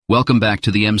Welcome back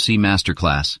to the MC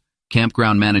Masterclass,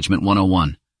 Campground Management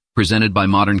 101, presented by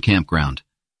Modern Campground.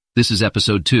 This is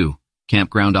Episode 2,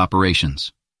 Campground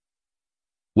Operations.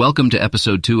 Welcome to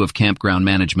Episode 2 of Campground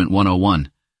Management 101,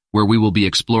 where we will be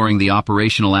exploring the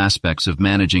operational aspects of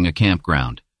managing a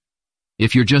campground.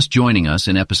 If you're just joining us,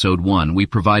 in Episode 1, we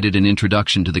provided an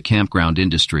introduction to the campground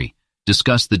industry,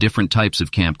 discussed the different types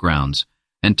of campgrounds,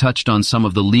 and touched on some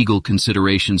of the legal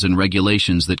considerations and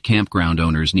regulations that campground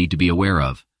owners need to be aware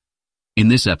of. In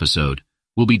this episode,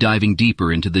 we'll be diving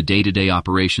deeper into the day-to-day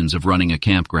operations of running a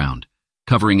campground,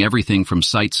 covering everything from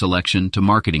site selection to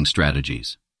marketing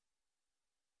strategies.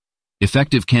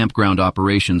 Effective campground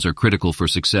operations are critical for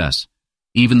success.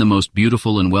 Even the most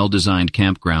beautiful and well-designed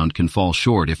campground can fall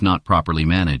short if not properly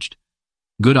managed.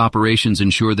 Good operations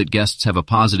ensure that guests have a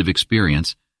positive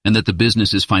experience and that the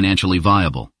business is financially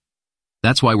viable.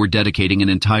 That's why we're dedicating an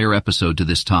entire episode to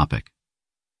this topic.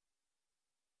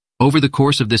 Over the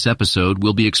course of this episode,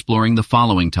 we'll be exploring the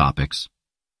following topics: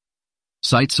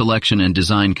 site selection and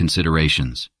design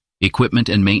considerations, equipment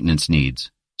and maintenance needs,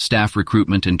 staff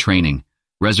recruitment and training,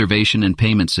 reservation and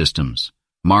payment systems,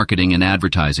 marketing and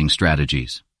advertising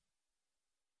strategies.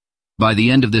 By the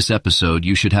end of this episode,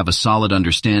 you should have a solid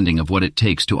understanding of what it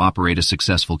takes to operate a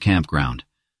successful campground.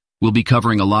 We'll be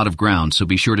covering a lot of ground, so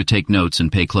be sure to take notes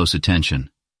and pay close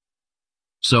attention.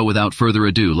 So without further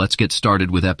ado, let's get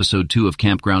started with Episode 2 of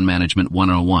Campground Management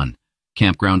 101,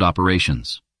 Campground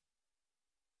Operations.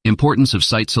 Importance of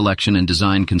site selection and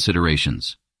design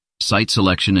considerations. Site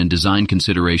selection and design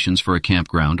considerations for a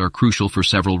campground are crucial for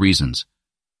several reasons.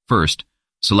 First,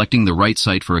 selecting the right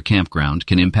site for a campground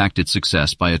can impact its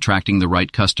success by attracting the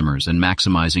right customers and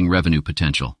maximizing revenue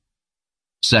potential.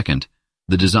 Second,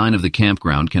 the design of the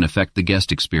campground can affect the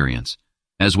guest experience,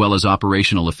 as well as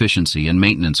operational efficiency and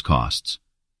maintenance costs.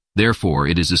 Therefore,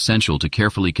 it is essential to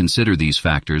carefully consider these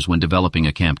factors when developing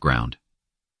a campground.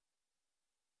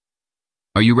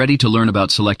 Are you ready to learn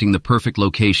about selecting the perfect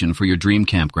location for your dream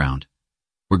campground?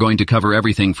 We're going to cover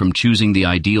everything from choosing the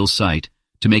ideal site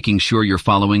to making sure you're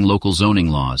following local zoning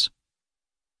laws.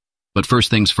 But first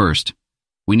things first,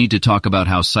 we need to talk about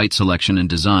how site selection and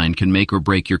design can make or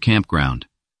break your campground.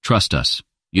 Trust us,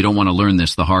 you don't want to learn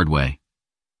this the hard way.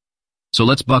 So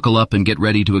let's buckle up and get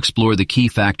ready to explore the key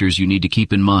factors you need to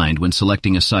keep in mind when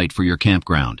selecting a site for your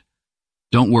campground.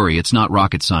 Don't worry, it's not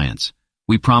rocket science.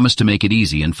 We promise to make it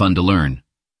easy and fun to learn.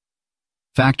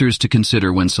 Factors to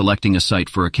consider when selecting a site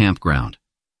for a campground.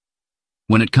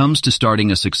 When it comes to starting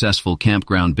a successful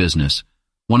campground business,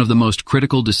 one of the most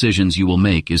critical decisions you will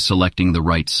make is selecting the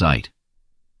right site.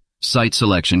 Site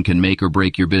selection can make or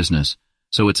break your business,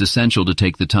 so it's essential to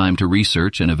take the time to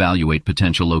research and evaluate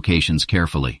potential locations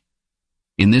carefully.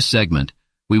 In this segment,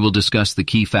 we will discuss the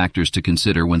key factors to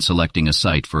consider when selecting a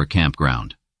site for a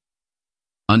campground.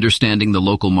 Understanding the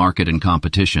local market and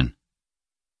competition.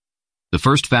 The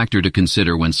first factor to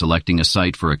consider when selecting a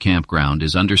site for a campground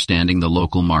is understanding the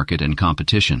local market and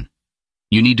competition.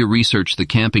 You need to research the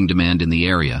camping demand in the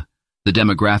area, the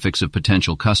demographics of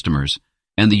potential customers,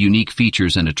 and the unique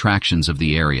features and attractions of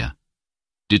the area.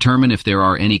 Determine if there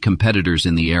are any competitors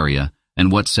in the area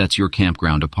and what sets your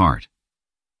campground apart.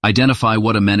 Identify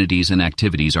what amenities and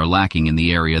activities are lacking in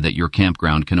the area that your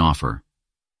campground can offer.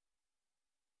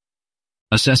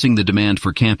 Assessing the demand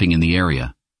for camping in the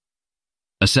area.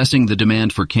 Assessing the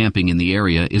demand for camping in the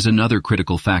area is another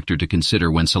critical factor to consider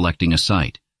when selecting a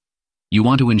site. You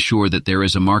want to ensure that there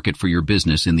is a market for your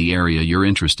business in the area you're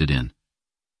interested in.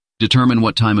 Determine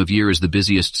what time of year is the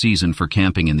busiest season for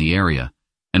camping in the area,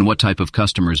 and what type of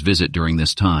customers visit during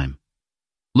this time.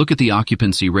 Look at the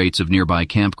occupancy rates of nearby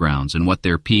campgrounds and what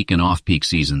their peak and off-peak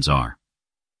seasons are.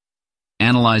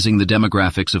 Analyzing the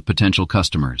demographics of potential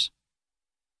customers.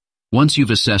 Once you've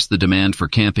assessed the demand for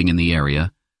camping in the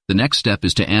area, the next step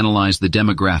is to analyze the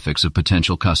demographics of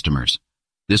potential customers.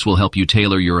 This will help you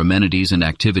tailor your amenities and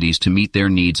activities to meet their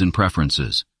needs and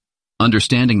preferences.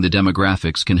 Understanding the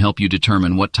demographics can help you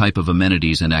determine what type of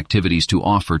amenities and activities to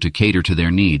offer to cater to their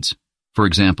needs. For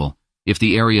example, if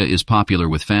the area is popular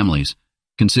with families,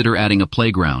 consider adding a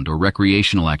playground or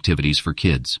recreational activities for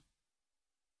kids.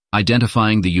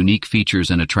 Identifying the unique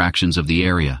features and attractions of the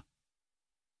area.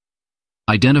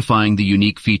 Identifying the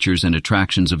unique features and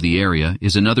attractions of the area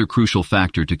is another crucial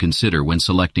factor to consider when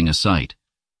selecting a site.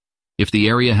 If the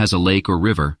area has a lake or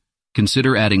river,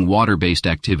 consider adding water-based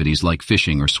activities like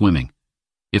fishing or swimming.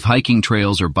 If hiking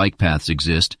trails or bike paths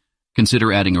exist,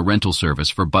 consider adding a rental service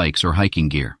for bikes or hiking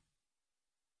gear.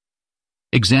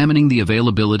 Examining the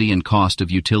availability and cost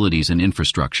of utilities and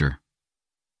infrastructure.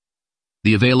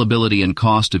 The availability and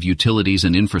cost of utilities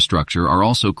and infrastructure are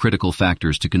also critical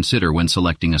factors to consider when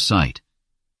selecting a site.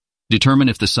 Determine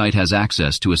if the site has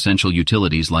access to essential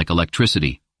utilities like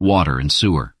electricity, water, and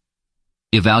sewer.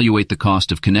 Evaluate the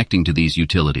cost of connecting to these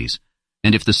utilities,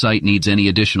 and if the site needs any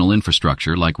additional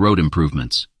infrastructure like road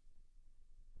improvements.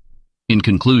 In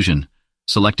conclusion,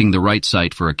 selecting the right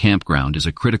site for a campground is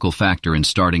a critical factor in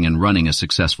starting and running a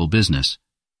successful business.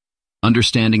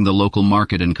 Understanding the local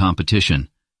market and competition,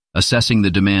 assessing the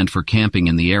demand for camping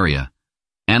in the area,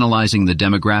 analyzing the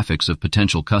demographics of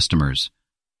potential customers,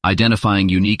 identifying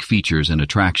unique features and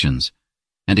attractions,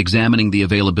 and examining the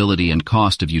availability and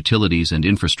cost of utilities and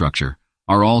infrastructure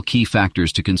are all key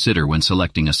factors to consider when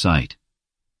selecting a site.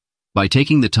 By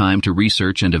taking the time to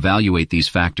research and evaluate these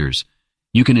factors,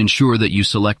 you can ensure that you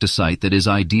select a site that is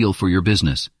ideal for your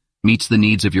business, meets the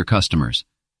needs of your customers,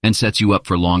 and sets you up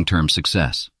for long-term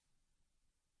success.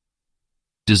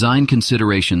 Design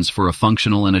considerations for a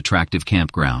functional and attractive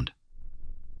campground.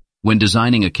 When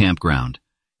designing a campground,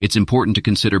 it's important to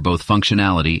consider both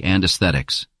functionality and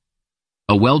aesthetics.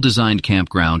 A well-designed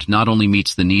campground not only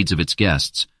meets the needs of its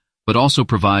guests, but also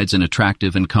provides an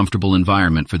attractive and comfortable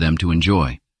environment for them to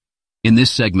enjoy. In this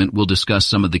segment, we'll discuss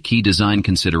some of the key design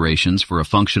considerations for a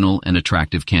functional and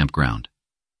attractive campground.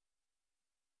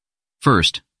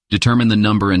 First, determine the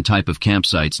number and type of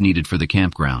campsites needed for the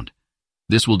campground.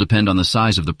 This will depend on the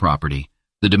size of the property,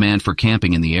 the demand for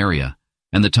camping in the area,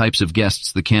 and the types of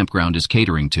guests the campground is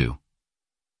catering to.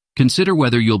 Consider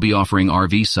whether you'll be offering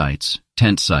RV sites,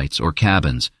 tent sites, or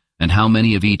cabins, and how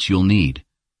many of each you'll need.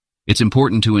 It's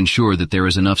important to ensure that there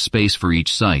is enough space for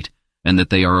each site, and that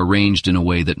they are arranged in a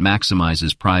way that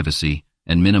maximizes privacy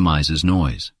and minimizes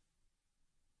noise.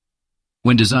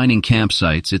 When designing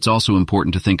campsites, it's also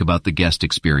important to think about the guest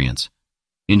experience.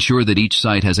 Ensure that each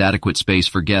site has adequate space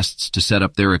for guests to set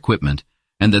up their equipment,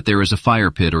 and that there is a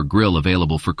fire pit or grill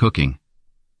available for cooking.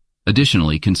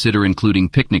 Additionally, consider including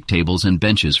picnic tables and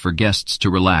benches for guests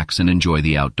to relax and enjoy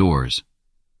the outdoors.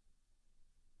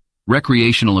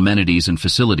 Recreational amenities and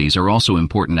facilities are also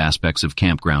important aspects of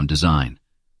campground design.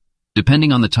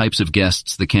 Depending on the types of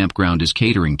guests the campground is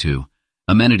catering to,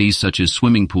 amenities such as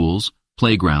swimming pools,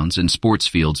 playgrounds, and sports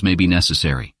fields may be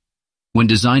necessary. When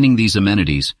designing these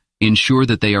amenities, ensure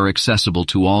that they are accessible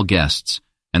to all guests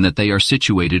and that they are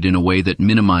situated in a way that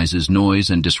minimizes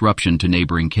noise and disruption to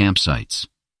neighboring campsites.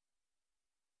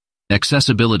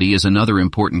 Accessibility is another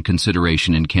important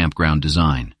consideration in campground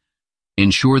design.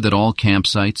 Ensure that all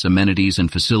campsites, amenities,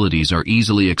 and facilities are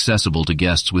easily accessible to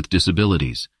guests with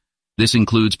disabilities. This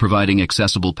includes providing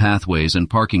accessible pathways and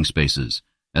parking spaces,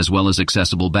 as well as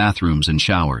accessible bathrooms and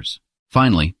showers.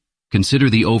 Finally, consider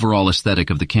the overall aesthetic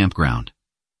of the campground.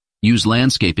 Use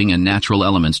landscaping and natural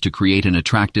elements to create an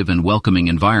attractive and welcoming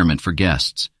environment for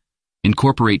guests.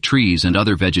 Incorporate trees and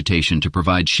other vegetation to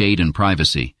provide shade and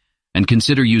privacy, and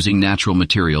consider using natural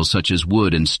materials such as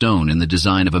wood and stone in the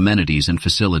design of amenities and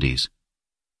facilities.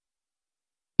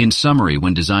 In summary,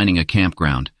 when designing a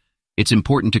campground, it's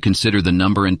important to consider the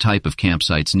number and type of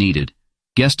campsites needed,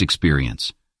 guest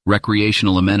experience,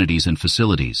 recreational amenities and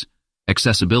facilities,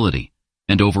 accessibility,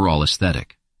 and overall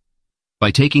aesthetic.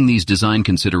 By taking these design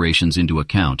considerations into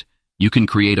account, you can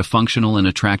create a functional and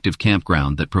attractive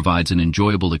campground that provides an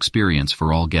enjoyable experience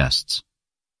for all guests.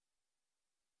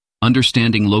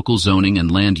 Understanding local zoning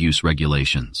and land use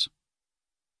regulations.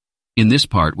 In this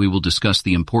part, we will discuss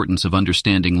the importance of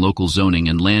understanding local zoning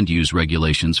and land use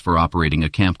regulations for operating a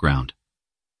campground.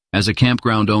 As a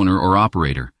campground owner or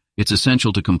operator, it's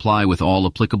essential to comply with all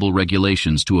applicable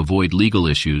regulations to avoid legal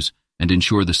issues and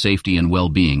ensure the safety and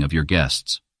well-being of your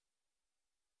guests.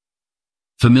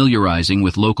 Familiarizing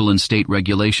with local and state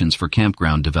regulations for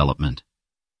campground development.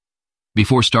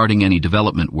 Before starting any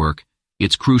development work,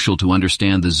 it's crucial to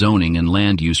understand the zoning and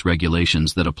land use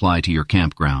regulations that apply to your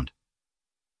campground.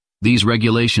 These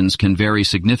regulations can vary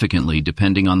significantly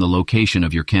depending on the location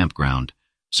of your campground,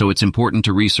 so it's important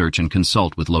to research and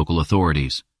consult with local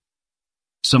authorities.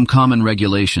 Some common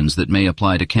regulations that may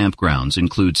apply to campgrounds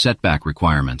include setback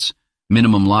requirements,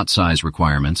 minimum lot size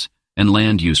requirements, and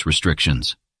land use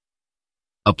restrictions.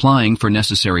 Applying for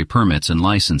necessary permits and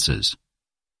licenses.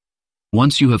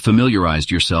 Once you have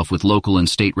familiarized yourself with local and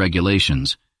state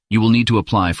regulations, you will need to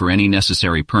apply for any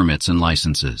necessary permits and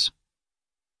licenses.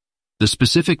 The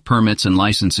specific permits and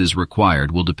licenses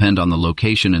required will depend on the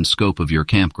location and scope of your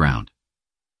campground.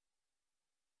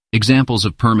 Examples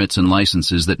of permits and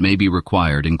licenses that may be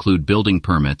required include building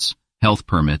permits, health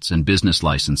permits, and business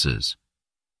licenses.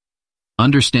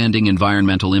 Understanding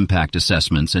environmental impact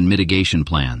assessments and mitigation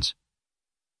plans.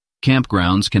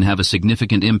 Campgrounds can have a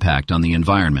significant impact on the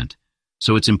environment,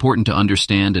 so it's important to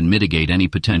understand and mitigate any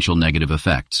potential negative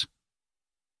effects.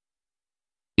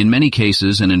 In many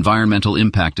cases, an environmental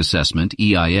impact assessment,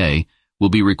 EIA, will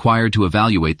be required to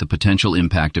evaluate the potential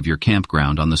impact of your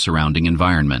campground on the surrounding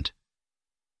environment.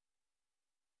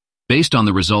 Based on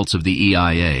the results of the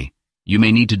EIA, you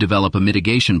may need to develop a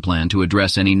mitigation plan to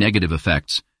address any negative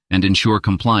effects and ensure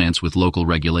compliance with local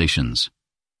regulations.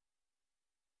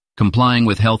 Complying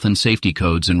with health and safety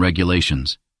codes and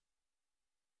regulations.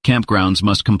 Campgrounds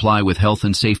must comply with health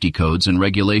and safety codes and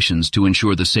regulations to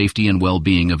ensure the safety and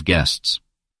well-being of guests.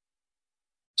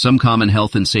 Some common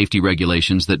health and safety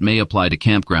regulations that may apply to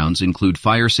campgrounds include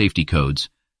fire safety codes,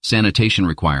 sanitation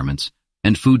requirements,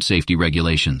 and food safety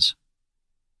regulations.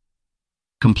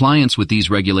 Compliance with these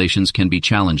regulations can be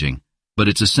challenging, but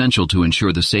it's essential to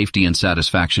ensure the safety and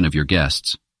satisfaction of your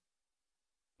guests.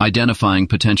 Identifying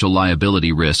potential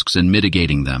liability risks and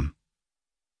mitigating them.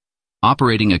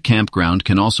 Operating a campground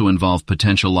can also involve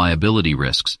potential liability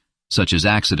risks, such as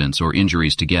accidents or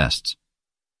injuries to guests.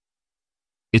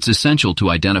 It's essential to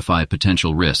identify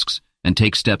potential risks and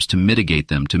take steps to mitigate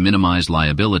them to minimize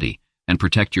liability and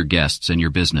protect your guests and your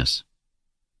business.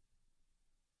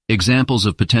 Examples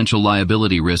of potential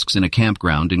liability risks in a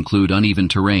campground include uneven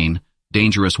terrain,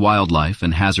 dangerous wildlife,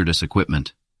 and hazardous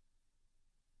equipment.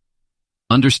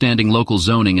 Understanding local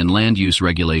zoning and land use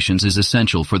regulations is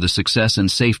essential for the success and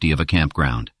safety of a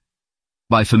campground.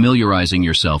 By familiarizing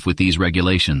yourself with these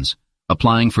regulations,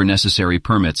 applying for necessary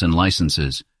permits and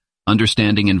licenses,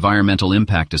 understanding environmental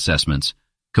impact assessments,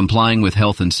 complying with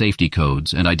health and safety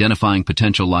codes, and identifying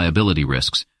potential liability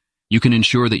risks, you can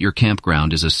ensure that your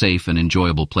campground is a safe and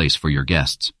enjoyable place for your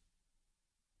guests.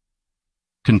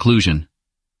 Conclusion.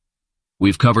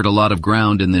 We've covered a lot of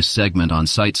ground in this segment on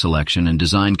site selection and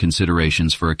design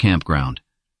considerations for a campground.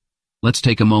 Let's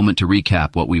take a moment to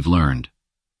recap what we've learned.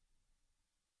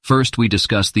 First, we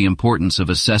discussed the importance of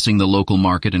assessing the local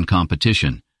market and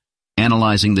competition,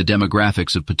 analyzing the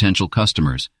demographics of potential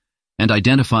customers, and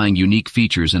identifying unique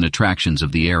features and attractions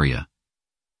of the area.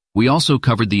 We also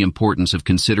covered the importance of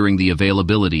considering the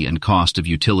availability and cost of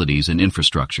utilities and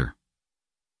infrastructure.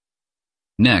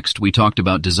 Next, we talked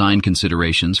about design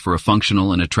considerations for a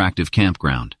functional and attractive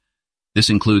campground. This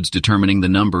includes determining the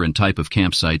number and type of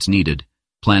campsites needed,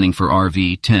 planning for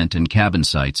RV, tent, and cabin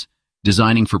sites,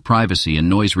 designing for privacy and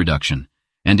noise reduction,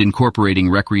 and incorporating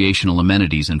recreational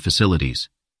amenities and facilities.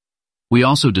 We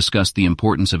also discussed the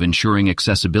importance of ensuring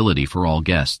accessibility for all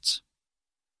guests.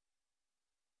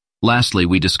 Lastly,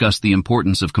 we discussed the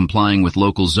importance of complying with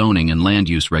local zoning and land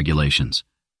use regulations.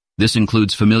 This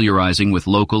includes familiarizing with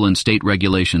local and state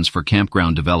regulations for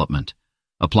campground development,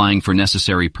 applying for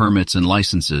necessary permits and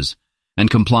licenses, and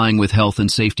complying with health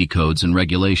and safety codes and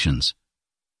regulations.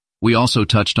 We also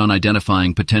touched on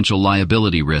identifying potential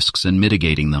liability risks and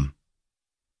mitigating them.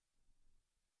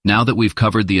 Now that we've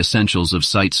covered the essentials of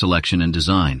site selection and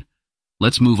design,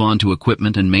 let's move on to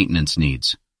equipment and maintenance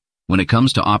needs. When it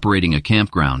comes to operating a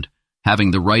campground,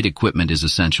 having the right equipment is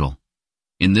essential.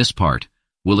 In this part,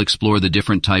 we'll explore the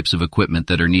different types of equipment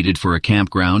that are needed for a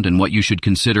campground and what you should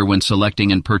consider when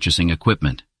selecting and purchasing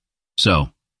equipment.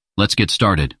 So, let's get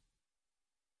started.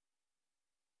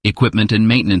 Equipment and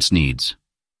maintenance needs.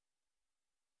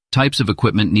 Types of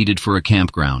equipment needed for a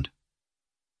campground.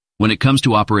 When it comes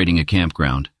to operating a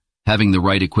campground, having the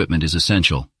right equipment is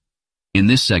essential. In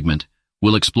this segment,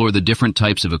 we'll explore the different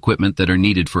types of equipment that are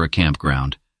needed for a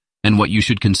campground and what you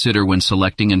should consider when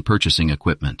selecting and purchasing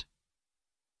equipment.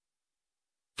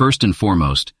 First and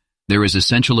foremost, there is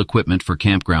essential equipment for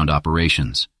campground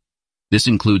operations. This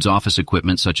includes office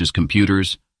equipment such as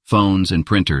computers, phones, and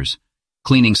printers,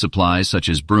 cleaning supplies such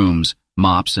as brooms,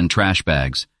 mops, and trash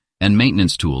bags, and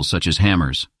maintenance tools such as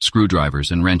hammers, screwdrivers,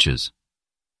 and wrenches.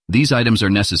 These items are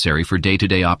necessary for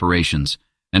day-to-day operations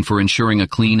and for ensuring a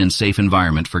clean and safe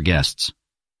environment for guests.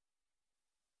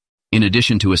 In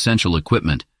addition to essential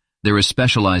equipment, there is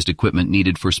specialized equipment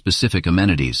needed for specific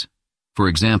amenities. For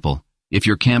example, if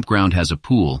your campground has a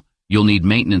pool, you'll need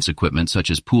maintenance equipment such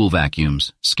as pool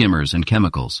vacuums, skimmers, and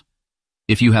chemicals.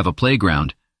 If you have a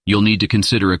playground, you'll need to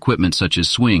consider equipment such as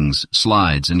swings,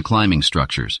 slides, and climbing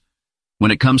structures.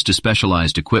 When it comes to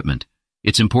specialized equipment,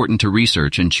 it's important to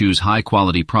research and choose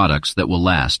high-quality products that will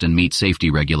last and meet safety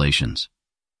regulations.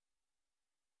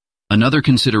 Another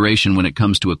consideration when it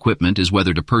comes to equipment is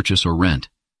whether to purchase or rent.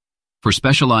 For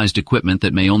specialized equipment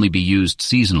that may only be used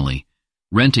seasonally,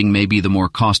 renting may be the more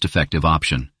cost-effective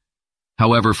option.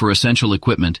 However, for essential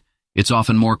equipment, it's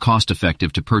often more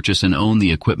cost-effective to purchase and own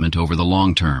the equipment over the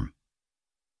long term.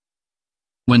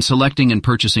 When selecting and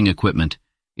purchasing equipment,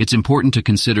 it's important to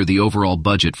consider the overall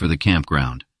budget for the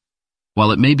campground.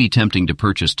 While it may be tempting to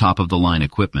purchase top-of-the-line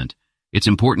equipment, it's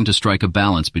important to strike a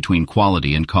balance between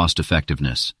quality and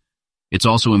cost-effectiveness. It's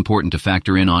also important to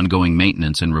factor in ongoing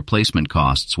maintenance and replacement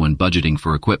costs when budgeting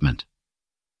for equipment.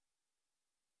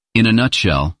 In a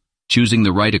nutshell, choosing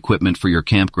the right equipment for your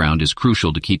campground is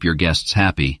crucial to keep your guests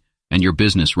happy and your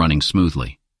business running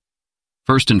smoothly.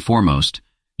 First and foremost,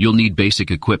 you'll need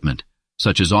basic equipment,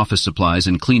 such as office supplies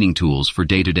and cleaning tools for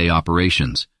day-to-day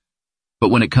operations. But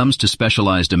when it comes to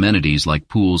specialized amenities like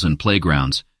pools and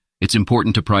playgrounds, it's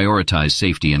important to prioritize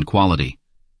safety and quality.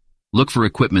 Look for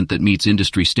equipment that meets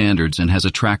industry standards and has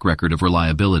a track record of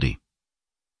reliability.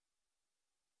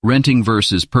 Renting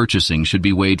versus purchasing should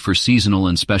be weighed for seasonal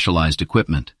and specialized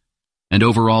equipment, and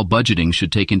overall budgeting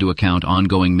should take into account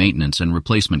ongoing maintenance and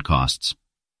replacement costs.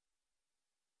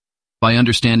 By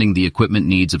understanding the equipment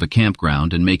needs of a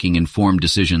campground and making informed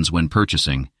decisions when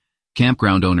purchasing,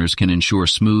 campground owners can ensure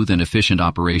smooth and efficient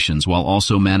operations while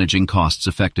also managing costs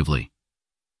effectively.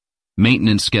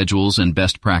 Maintenance schedules and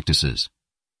best practices.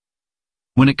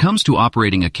 When it comes to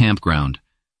operating a campground,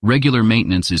 regular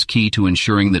maintenance is key to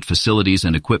ensuring that facilities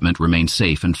and equipment remain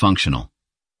safe and functional.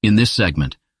 In this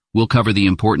segment, we'll cover the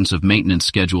importance of maintenance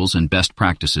schedules and best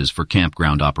practices for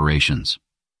campground operations.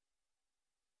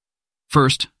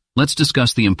 First, let's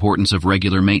discuss the importance of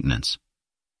regular maintenance.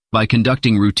 By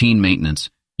conducting routine maintenance,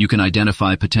 you can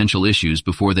identify potential issues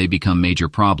before they become major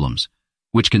problems,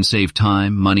 which can save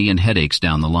time, money, and headaches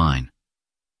down the line.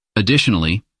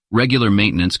 Additionally, regular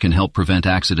maintenance can help prevent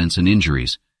accidents and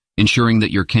injuries, ensuring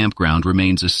that your campground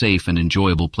remains a safe and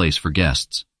enjoyable place for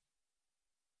guests.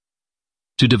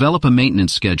 To develop a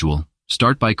maintenance schedule,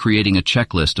 start by creating a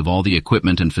checklist of all the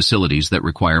equipment and facilities that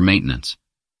require maintenance.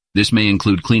 This may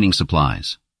include cleaning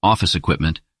supplies, office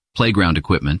equipment, playground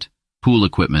equipment, pool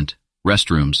equipment,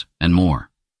 restrooms, and more.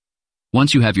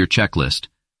 Once you have your checklist,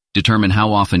 determine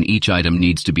how often each item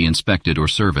needs to be inspected or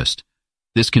serviced.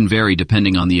 This can vary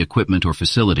depending on the equipment or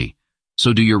facility,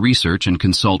 so do your research and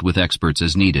consult with experts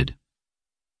as needed.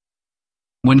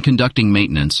 When conducting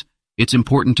maintenance, it's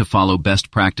important to follow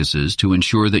best practices to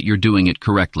ensure that you're doing it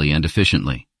correctly and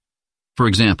efficiently. For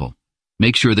example,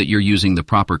 make sure that you're using the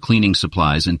proper cleaning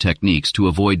supplies and techniques to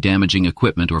avoid damaging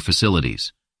equipment or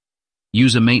facilities.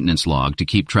 Use a maintenance log to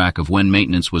keep track of when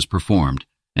maintenance was performed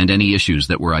and any issues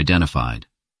that were identified.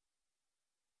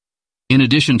 In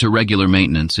addition to regular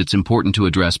maintenance, it's important to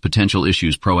address potential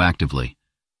issues proactively.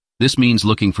 This means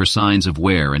looking for signs of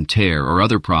wear and tear or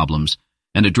other problems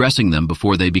and addressing them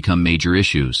before they become major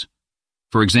issues.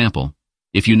 For example,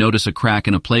 if you notice a crack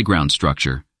in a playground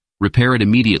structure, repair it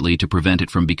immediately to prevent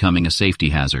it from becoming a safety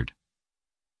hazard.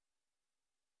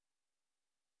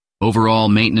 Overall,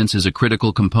 maintenance is a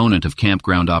critical component of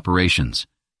campground operations.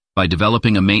 By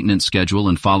developing a maintenance schedule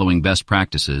and following best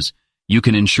practices, you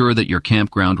can ensure that your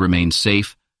campground remains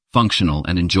safe, functional,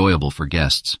 and enjoyable for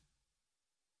guests.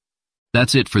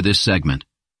 That's it for this segment.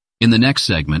 In the next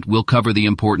segment, we'll cover the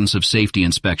importance of safety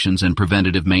inspections and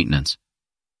preventative maintenance.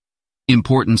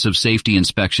 Importance of safety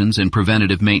inspections and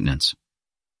preventative maintenance.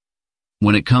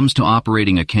 When it comes to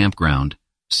operating a campground,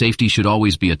 safety should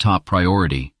always be a top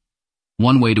priority.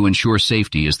 One way to ensure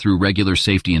safety is through regular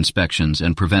safety inspections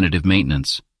and preventative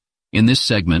maintenance. In this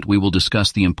segment, we will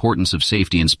discuss the importance of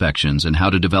safety inspections and how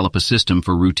to develop a system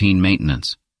for routine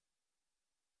maintenance.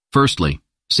 Firstly,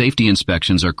 safety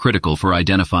inspections are critical for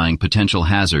identifying potential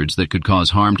hazards that could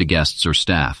cause harm to guests or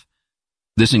staff.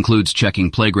 This includes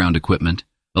checking playground equipment,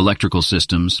 electrical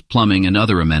systems, plumbing, and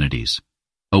other amenities.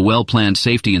 A well-planned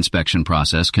safety inspection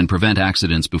process can prevent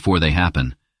accidents before they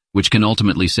happen, which can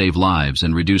ultimately save lives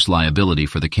and reduce liability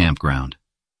for the campground.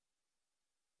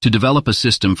 To develop a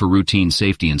system for routine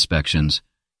safety inspections,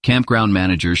 campground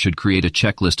managers should create a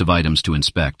checklist of items to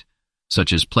inspect,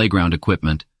 such as playground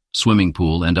equipment, swimming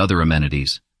pool, and other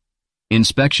amenities.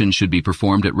 Inspections should be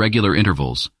performed at regular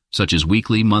intervals, such as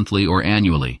weekly, monthly, or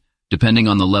annually, depending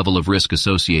on the level of risk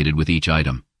associated with each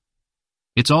item.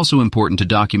 It's also important to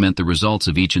document the results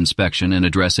of each inspection and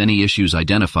address any issues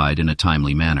identified in a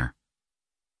timely manner.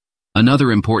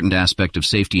 Another important aspect of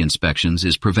safety inspections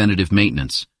is preventative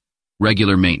maintenance.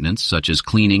 Regular maintenance, such as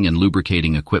cleaning and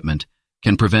lubricating equipment,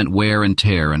 can prevent wear and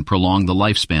tear and prolong the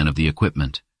lifespan of the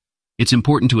equipment. It's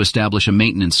important to establish a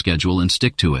maintenance schedule and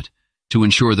stick to it, to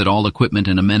ensure that all equipment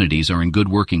and amenities are in good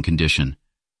working condition.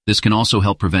 This can also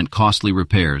help prevent costly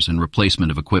repairs and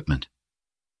replacement of equipment.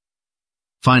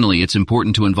 Finally, it's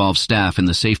important to involve staff in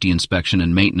the safety inspection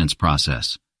and maintenance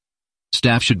process.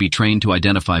 Staff should be trained to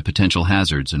identify potential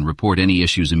hazards and report any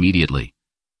issues immediately.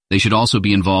 They should also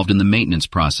be involved in the maintenance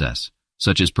process,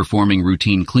 such as performing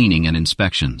routine cleaning and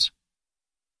inspections.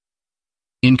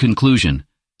 In conclusion,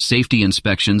 safety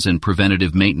inspections and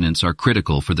preventative maintenance are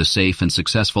critical for the safe and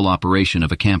successful operation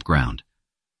of a campground.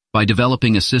 By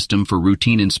developing a system for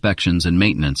routine inspections and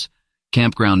maintenance,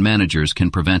 campground managers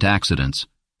can prevent accidents,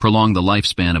 prolong the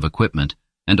lifespan of equipment,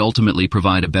 and ultimately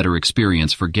provide a better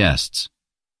experience for guests.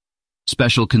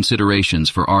 Special considerations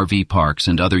for RV parks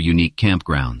and other unique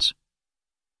campgrounds.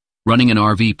 Running an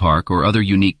RV park or other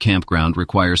unique campground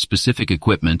requires specific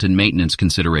equipment and maintenance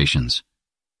considerations.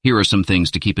 Here are some things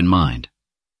to keep in mind.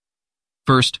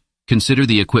 First, consider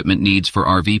the equipment needs for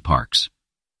RV parks.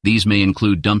 These may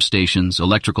include dump stations,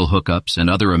 electrical hookups, and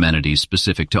other amenities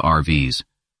specific to RVs.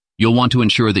 You'll want to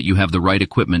ensure that you have the right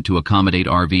equipment to accommodate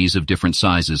RVs of different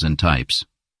sizes and types.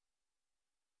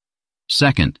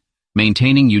 Second,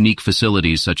 maintaining unique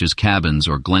facilities such as cabins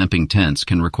or glamping tents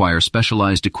can require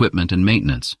specialized equipment and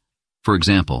maintenance. For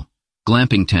example,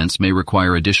 glamping tents may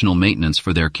require additional maintenance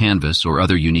for their canvas or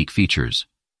other unique features.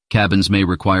 Cabins may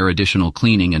require additional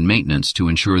cleaning and maintenance to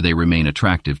ensure they remain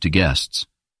attractive to guests.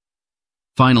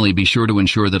 Finally, be sure to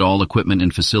ensure that all equipment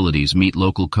and facilities meet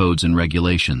local codes and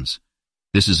regulations.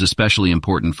 This is especially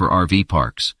important for RV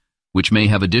parks, which may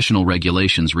have additional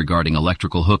regulations regarding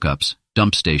electrical hookups,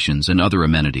 dump stations, and other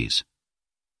amenities.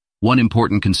 One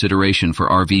important consideration for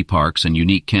RV parks and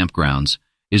unique campgrounds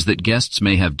is that guests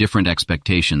may have different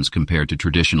expectations compared to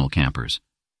traditional campers.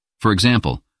 For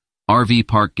example, RV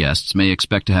park guests may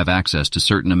expect to have access to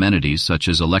certain amenities such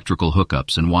as electrical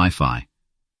hookups and Wi-Fi.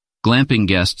 Glamping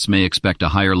guests may expect a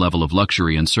higher level of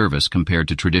luxury and service compared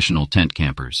to traditional tent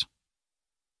campers.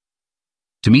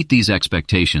 To meet these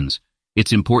expectations,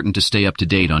 it's important to stay up to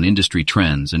date on industry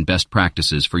trends and best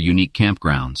practices for unique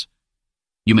campgrounds.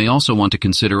 You may also want to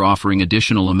consider offering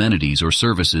additional amenities or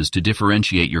services to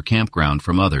differentiate your campground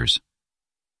from others.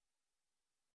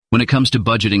 When it comes to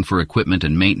budgeting for equipment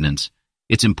and maintenance,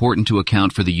 it's important to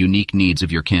account for the unique needs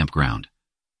of your campground.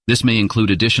 This may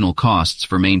include additional costs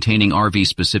for maintaining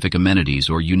RV-specific amenities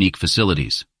or unique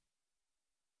facilities.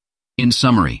 In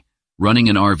summary, running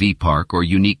an RV park or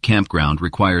unique campground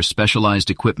requires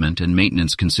specialized equipment and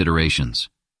maintenance considerations.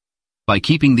 By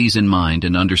keeping these in mind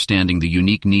and understanding the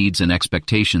unique needs and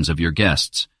expectations of your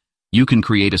guests, you can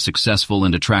create a successful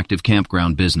and attractive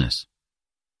campground business.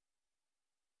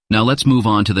 Now let's move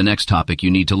on to the next topic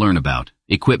you need to learn about: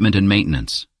 equipment and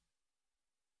maintenance.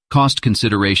 Cost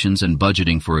considerations and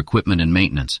budgeting for equipment and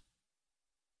maintenance.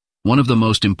 One of the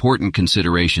most important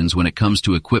considerations when it comes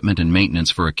to equipment and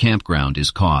maintenance for a campground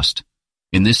is cost.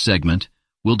 In this segment,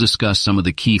 we'll discuss some of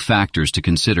the key factors to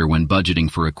consider when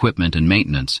budgeting for equipment and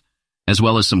maintenance, as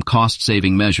well as some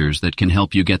cost-saving measures that can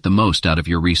help you get the most out of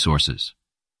your resources.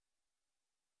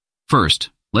 First,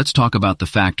 let's talk about the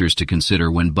factors to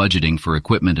consider when budgeting for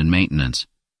equipment and maintenance.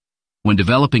 When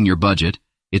developing your budget,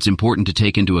 it's important to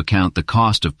take into account the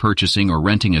cost of purchasing or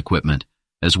renting equipment,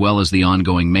 as well as the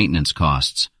ongoing maintenance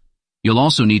costs. You'll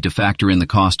also need to factor in the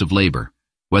cost of labor,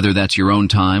 whether that's your own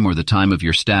time or the time of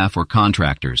your staff or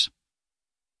contractors.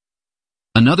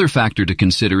 Another factor to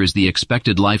consider is the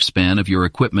expected lifespan of your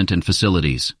equipment and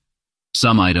facilities.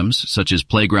 Some items, such as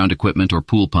playground equipment or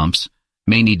pool pumps,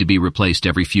 may need to be replaced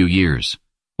every few years,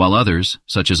 while others,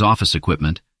 such as office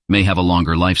equipment, may have a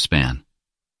longer lifespan.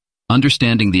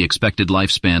 Understanding the expected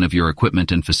lifespan of your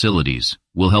equipment and facilities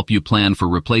will help you plan for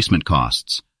replacement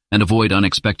costs and avoid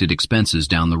unexpected expenses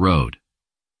down the road.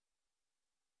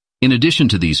 In addition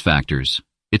to these factors,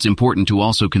 it's important to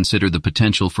also consider the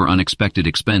potential for unexpected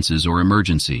expenses or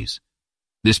emergencies.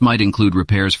 This might include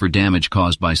repairs for damage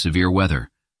caused by severe weather,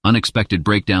 unexpected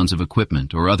breakdowns of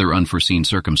equipment, or other unforeseen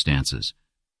circumstances.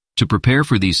 To prepare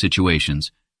for these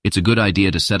situations, it's a good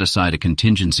idea to set aside a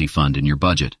contingency fund in your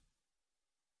budget.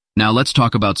 Now let's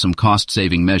talk about some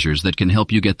cost-saving measures that can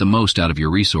help you get the most out of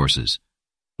your resources.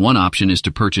 One option is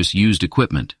to purchase used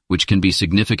equipment, which can be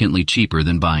significantly cheaper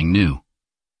than buying new.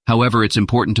 However, it's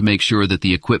important to make sure that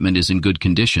the equipment is in good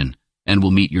condition and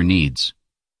will meet your needs.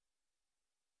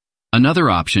 Another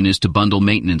option is to bundle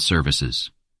maintenance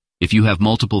services. If you have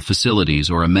multiple facilities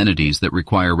or amenities that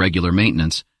require regular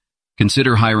maintenance,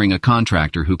 consider hiring a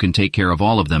contractor who can take care of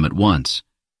all of them at once.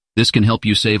 This can help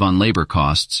you save on labor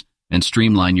costs and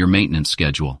streamline your maintenance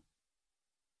schedule.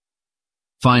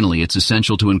 Finally, it's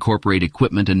essential to incorporate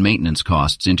equipment and maintenance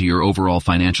costs into your overall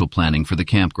financial planning for the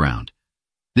campground.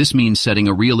 This means setting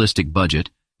a realistic budget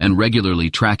and regularly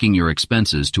tracking your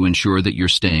expenses to ensure that you're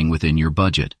staying within your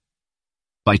budget.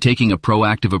 By taking a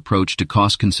proactive approach to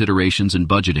cost considerations and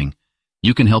budgeting,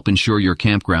 you can help ensure your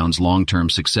campground's long-term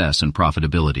success and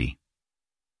profitability.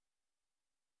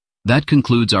 That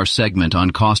concludes our segment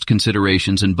on cost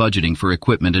considerations and budgeting for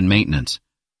equipment and maintenance.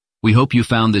 We hope you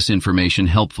found this information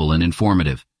helpful and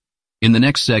informative. In the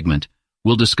next segment,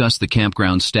 we'll discuss the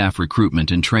campground staff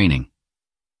recruitment and training.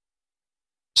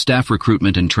 Staff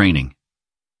recruitment and training.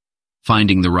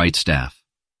 Finding the right staff.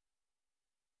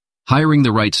 Hiring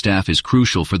the right staff is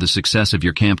crucial for the success of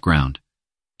your campground.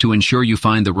 To ensure you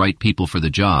find the right people for the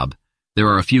job, there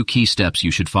are a few key steps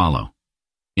you should follow.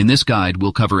 In this guide,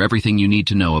 we'll cover everything you need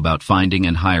to know about finding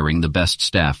and hiring the best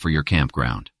staff for your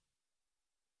campground.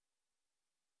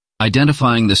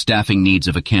 Identifying the staffing needs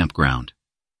of a campground.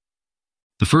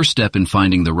 The first step in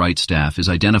finding the right staff is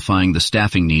identifying the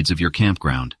staffing needs of your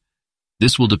campground.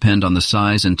 This will depend on the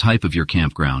size and type of your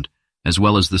campground, as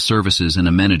well as the services and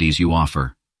amenities you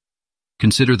offer.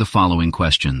 Consider the following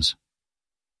questions.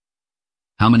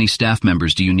 How many staff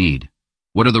members do you need?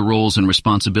 What are the roles and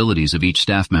responsibilities of each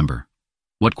staff member?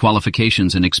 What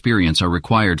qualifications and experience are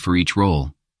required for each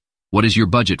role? What is your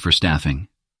budget for staffing?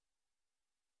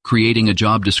 Creating a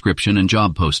job description and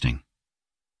job posting.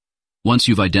 Once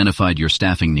you've identified your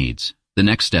staffing needs, the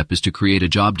next step is to create a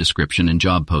job description and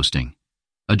job posting.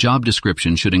 A job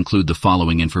description should include the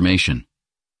following information: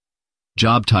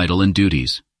 job title and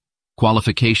duties,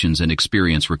 qualifications and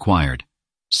experience required,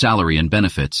 salary and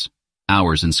benefits,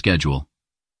 hours and schedule.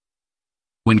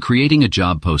 When creating a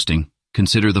job posting,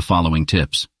 consider the following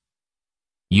tips.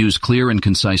 Use clear and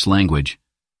concise language.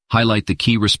 Highlight the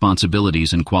key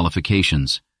responsibilities and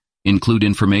qualifications. Include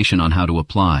information on how to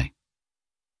apply.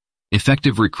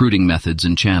 Effective recruiting methods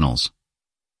and channels.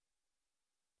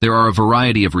 There are a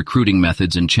variety of recruiting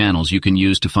methods and channels you can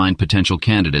use to find potential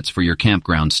candidates for your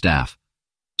campground staff.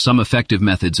 Some effective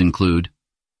methods include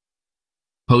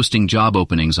posting job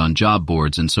openings on job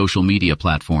boards and social media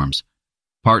platforms,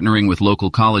 partnering with local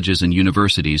colleges and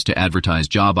universities to advertise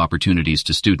job opportunities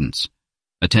to students,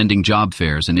 attending job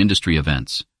fairs and industry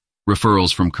events,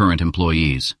 referrals from current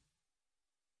employees.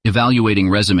 Evaluating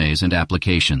resumes and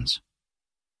applications.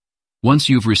 Once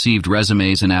you've received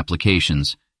resumes and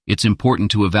applications, it's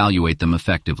important to evaluate them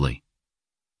effectively.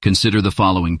 Consider the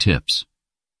following tips.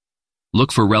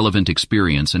 Look for relevant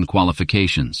experience and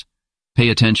qualifications. Pay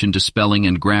attention to spelling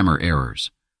and grammar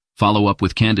errors. Follow up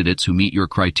with candidates who meet your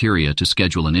criteria to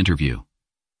schedule an interview.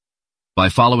 By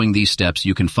following these steps,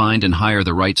 you can find and hire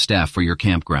the right staff for your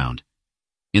campground.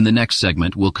 In the next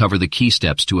segment, we'll cover the key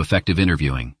steps to effective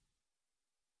interviewing.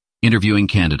 Interviewing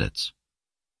candidates.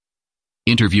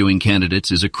 Interviewing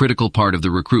candidates is a critical part of the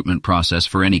recruitment process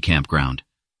for any campground.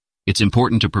 It's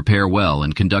important to prepare well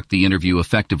and conduct the interview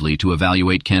effectively to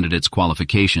evaluate candidates'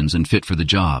 qualifications and fit for the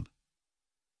job.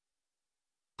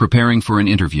 Preparing for an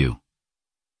interview.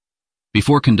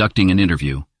 Before conducting an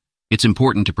interview, it's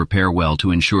important to prepare well to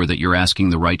ensure that you're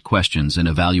asking the right questions and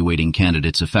evaluating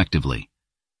candidates effectively.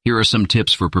 Here are some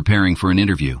tips for preparing for an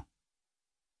interview.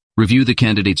 Review the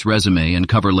candidate's resume and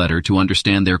cover letter to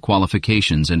understand their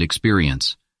qualifications and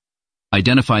experience.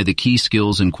 Identify the key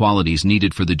skills and qualities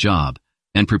needed for the job,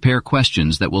 and prepare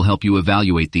questions that will help you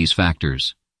evaluate these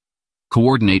factors.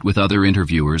 Coordinate with other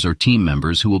interviewers or team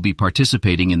members who will be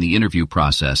participating in the interview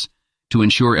process to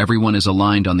ensure everyone is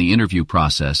aligned on the interview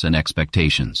process and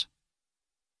expectations.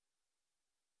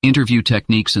 Interview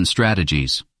techniques and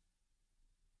strategies.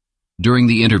 During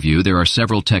the interview, there are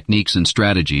several techniques and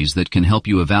strategies that can help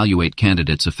you evaluate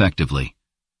candidates effectively.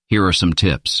 Here are some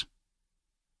tips.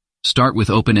 Start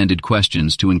with open-ended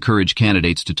questions to encourage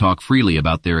candidates to talk freely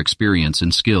about their experience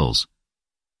and skills.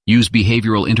 Use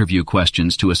behavioral interview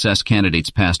questions to assess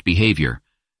candidates' past behavior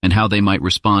and how they might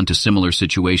respond to similar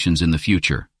situations in the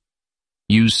future.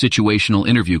 Use situational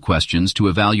interview questions to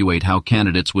evaluate how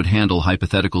candidates would handle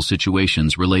hypothetical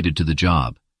situations related to the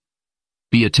job.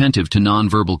 Be attentive to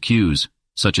nonverbal cues,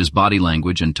 such as body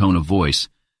language and tone of voice,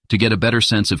 to get a better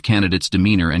sense of candidates'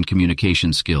 demeanor and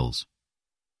communication skills.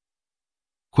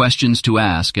 Questions to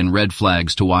ask and red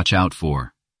flags to watch out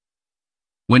for.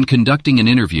 When conducting an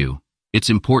interview, it's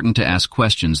important to ask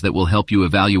questions that will help you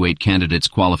evaluate candidates'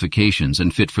 qualifications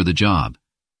and fit for the job.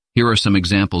 Here are some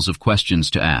examples of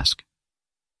questions to ask.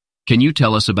 Can you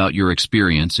tell us about your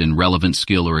experience in relevant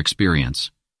skill or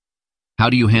experience? How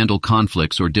do you handle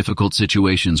conflicts or difficult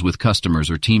situations with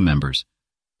customers or team members?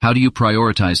 How do you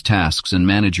prioritize tasks and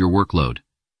manage your workload?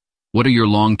 What are your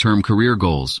long-term career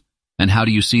goals, and how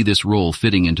do you see this role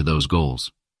fitting into those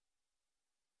goals?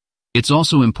 It's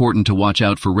also important to watch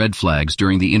out for red flags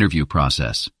during the interview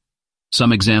process.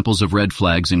 Some examples of red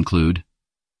flags include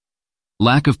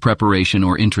lack of preparation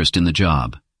or interest in the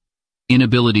job,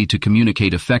 inability to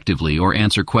communicate effectively or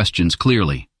answer questions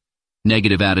clearly,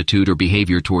 negative attitude or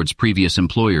behavior towards previous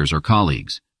employers or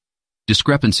colleagues,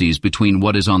 discrepancies between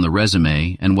what is on the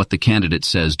resume and what the candidate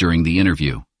says during the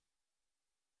interview.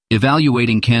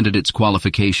 Evaluating candidates'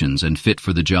 qualifications and fit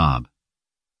for the job.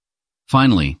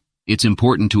 Finally, it's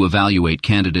important to evaluate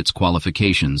candidates'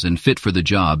 qualifications and fit for the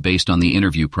job based on the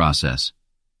interview process.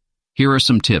 Here are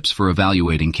some tips for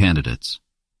evaluating candidates.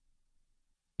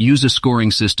 Use a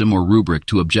scoring system or rubric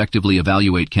to objectively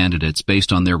evaluate candidates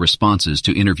based on their responses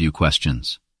to interview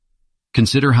questions.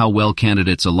 Consider how well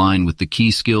candidates align with the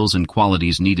key skills and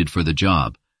qualities needed for the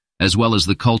job, as well as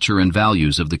the culture and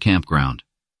values of the campground.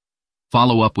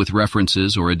 Follow up with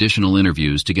references or additional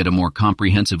interviews to get a more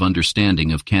comprehensive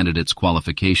understanding of candidates'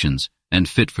 qualifications and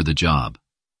fit for the job.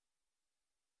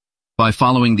 By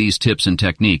following these tips and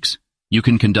techniques, you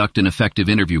can conduct an effective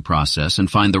interview process and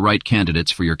find the right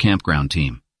candidates for your campground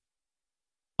team.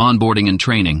 Onboarding and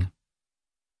training.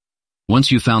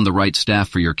 Once you've found the right staff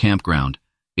for your campground,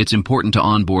 it's important to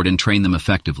onboard and train them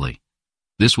effectively.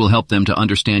 This will help them to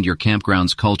understand your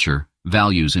campground's culture,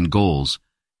 values, and goals,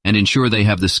 and ensure they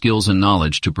have the skills and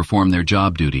knowledge to perform their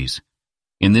job duties.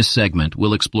 In this segment,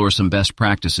 we'll explore some best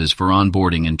practices for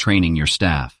onboarding and training your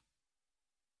staff.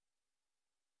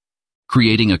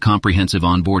 Creating a comprehensive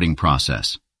onboarding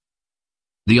process.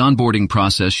 The onboarding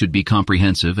process should be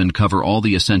comprehensive and cover all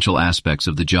the essential aspects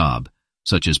of the job,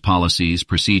 such as policies,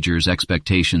 procedures,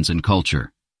 expectations, and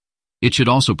culture. It should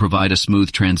also provide a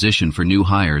smooth transition for new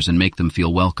hires and make them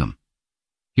feel welcome.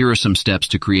 Here are some steps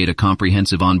to create a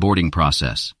comprehensive onboarding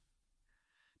process.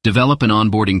 Develop an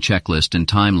onboarding checklist and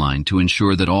timeline to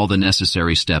ensure that all the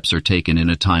necessary steps are taken in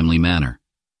a timely manner.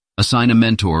 Assign a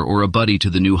mentor or a buddy to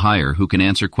the new hire who can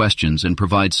answer questions and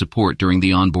provide support during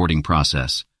the onboarding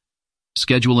process.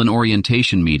 Schedule an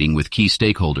orientation meeting with key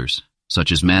stakeholders,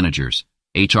 such as managers,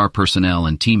 HR personnel,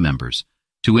 and team members,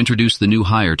 to introduce the new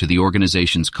hire to the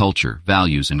organization's culture,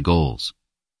 values, and goals.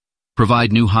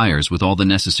 Provide new hires with all the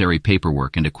necessary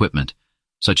paperwork and equipment,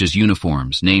 such as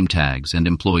uniforms, name tags, and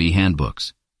employee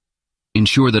handbooks.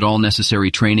 Ensure that all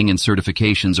necessary training and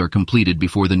certifications are completed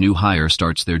before the new hire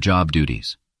starts their job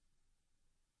duties.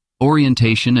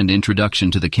 Orientation and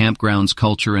introduction to the campground's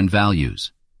culture and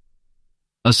values.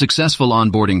 A successful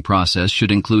onboarding process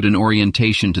should include an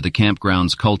orientation to the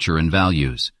campground's culture and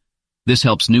values. This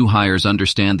helps new hires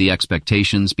understand the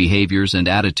expectations, behaviors, and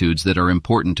attitudes that are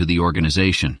important to the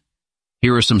organization.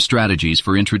 Here are some strategies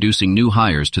for introducing new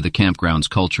hires to the campground's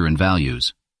culture and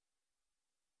values.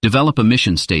 Develop a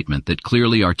mission statement that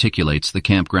clearly articulates the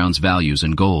campground's values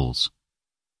and goals.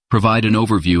 Provide an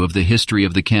overview of the history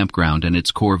of the campground and its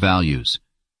core values.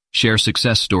 Share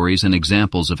success stories and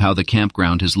examples of how the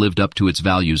campground has lived up to its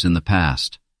values in the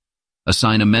past.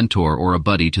 Assign a mentor or a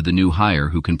buddy to the new hire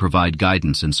who can provide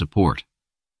guidance and support.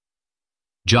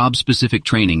 Job-specific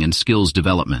training and skills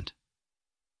development.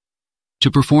 To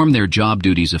perform their job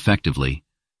duties effectively,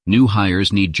 new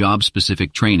hires need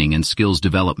job-specific training and skills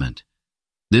development.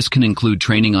 This can include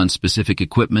training on specific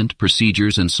equipment,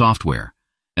 procedures, and software,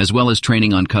 as well as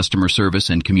training on customer service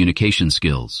and communication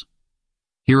skills.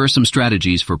 Here are some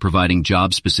strategies for providing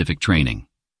job-specific training.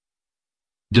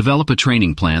 Develop a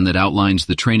training plan that outlines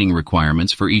the training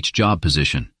requirements for each job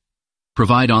position.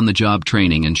 Provide on-the-job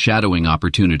training and shadowing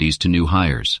opportunities to new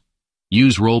hires.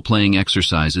 Use role-playing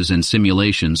exercises and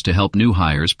simulations to help new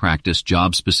hires practice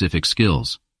job-specific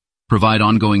skills. Provide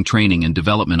ongoing training and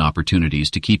development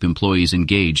opportunities to keep employees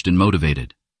engaged and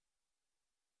motivated.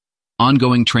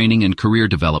 Ongoing training and career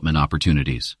development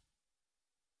opportunities.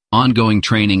 Ongoing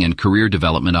training and career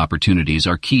development opportunities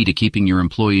are key to keeping your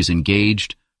employees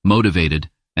engaged, motivated,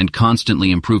 and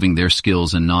constantly improving their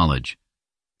skills and knowledge.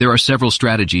 There are several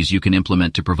strategies you can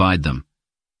implement to provide them.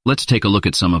 Let's take a look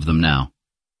at some of them now.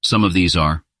 Some of these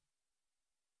are: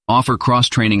 offer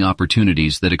cross-training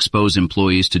opportunities that expose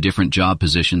employees to different job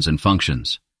positions and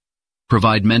functions.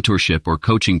 Provide mentorship or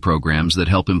coaching programs that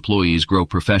help employees grow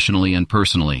professionally and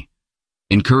personally.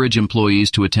 Encourage employees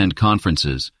to attend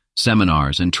conferences,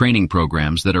 seminars, and training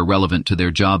programs that are relevant to their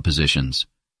job positions.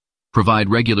 Provide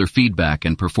regular feedback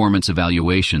and performance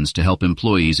evaluations to help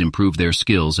employees improve their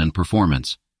skills and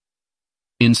performance.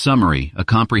 In summary, a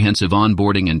comprehensive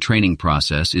onboarding and training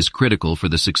process is critical for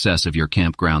the success of your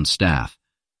campground staff.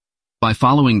 By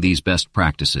following these best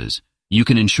practices, you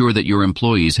can ensure that your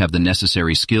employees have the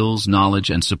necessary skills, knowledge,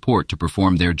 and support to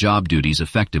perform their job duties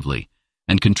effectively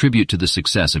and contribute to the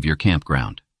success of your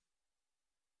campground.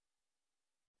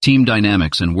 Team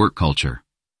dynamics and work culture.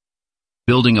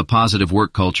 Building a positive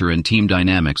work culture and team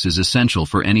dynamics is essential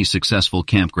for any successful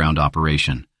campground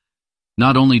operation.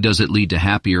 Not only does it lead to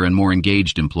happier and more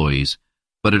engaged employees,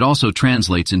 but it also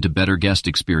translates into better guest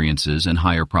experiences and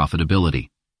higher profitability.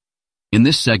 In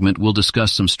this segment, we'll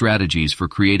discuss some strategies for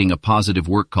creating a positive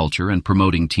work culture and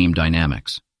promoting team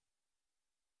dynamics.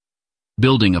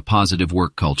 Building a positive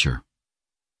work culture.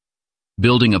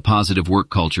 Building a positive work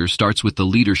culture starts with the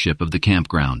leadership of the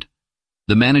campground.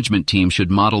 The management team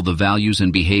should model the values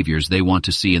and behaviors they want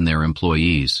to see in their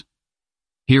employees.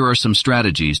 Here are some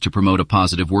strategies to promote a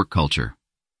positive work culture.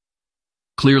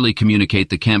 Clearly communicate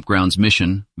the campground's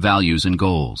mission, values, and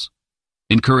goals.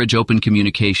 Encourage open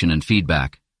communication and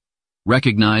feedback.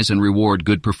 Recognize and reward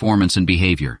good performance and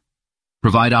behavior.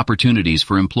 Provide opportunities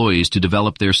for employees to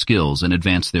develop their skills and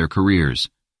advance their careers.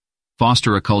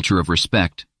 Foster a culture of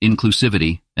respect,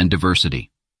 inclusivity, and diversity.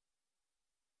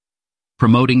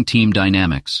 Promoting team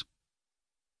dynamics.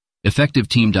 Effective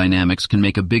team dynamics can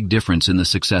make a big difference in the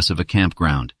success of a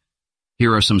campground.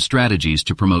 Here are some strategies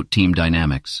to promote team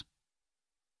dynamics.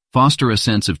 Foster a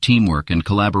sense of teamwork and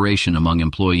collaboration among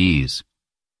employees.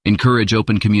 Encourage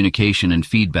open communication and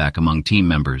feedback among team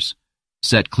members.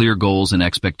 Set clear goals and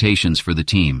expectations for the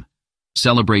team.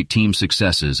 Celebrate team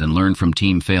successes and learn from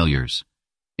team failures.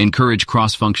 Encourage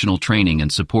cross-functional training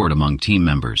and support among team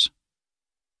members.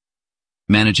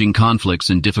 Managing conflicts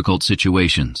and difficult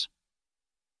situations.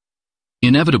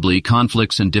 Inevitably,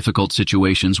 conflicts and difficult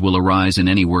situations will arise in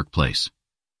any workplace.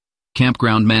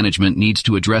 Campground management needs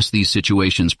to address these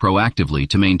situations proactively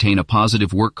to maintain a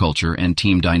positive work culture and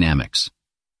team dynamics.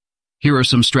 Here are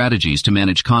some strategies to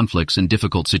manage conflicts and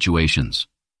difficult situations.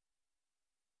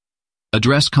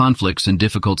 Address conflicts and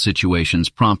difficult situations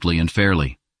promptly and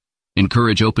fairly.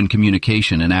 Encourage open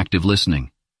communication and active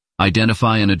listening.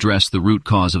 Identify and address the root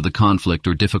cause of the conflict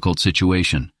or difficult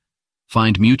situation.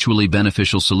 Find mutually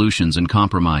beneficial solutions and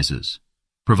compromises.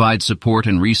 Provide support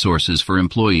and resources for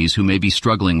employees who may be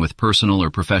struggling with personal or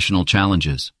professional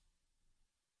challenges.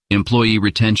 Employee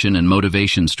retention and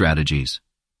motivation strategies.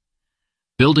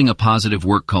 Building a positive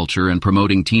work culture and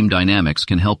promoting team dynamics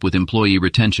can help with employee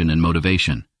retention and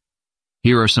motivation.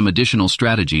 Here are some additional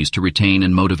strategies to retain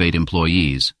and motivate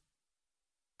employees.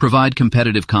 Provide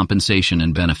competitive compensation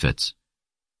and benefits.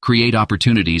 Create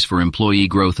opportunities for employee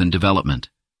growth and development.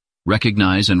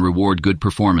 Recognize and reward good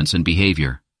performance and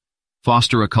behavior.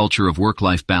 Foster a culture of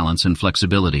work-life balance and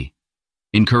flexibility.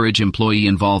 Encourage employee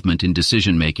involvement in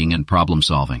decision-making and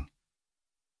problem-solving.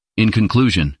 In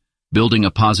conclusion, building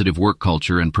a positive work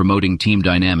culture and promoting team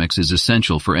dynamics is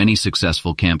essential for any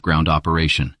successful campground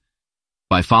operation.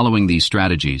 By following these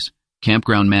strategies,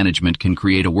 campground management can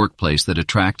create a workplace that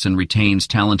attracts and retains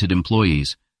talented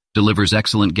employees, delivers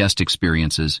excellent guest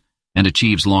experiences, and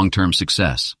achieves long-term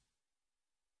success.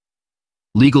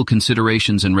 Legal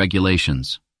considerations and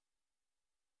regulations.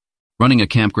 Running a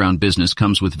campground business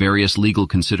comes with various legal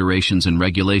considerations and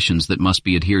regulations that must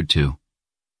be adhered to.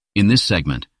 In this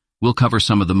segment, we'll cover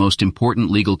some of the most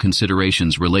important legal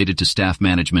considerations related to staff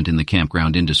management in the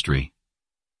campground industry.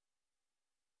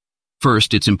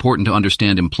 First, it's important to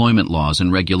understand employment laws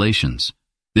and regulations.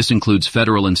 This includes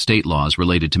federal and state laws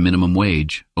related to minimum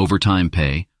wage, overtime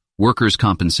pay, workers'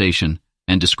 compensation,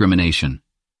 and discrimination.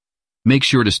 Make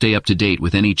sure to stay up to date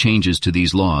with any changes to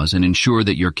these laws and ensure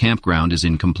that your campground is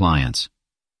in compliance.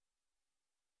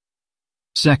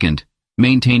 Second,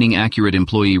 maintaining accurate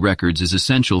employee records is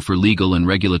essential for legal and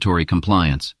regulatory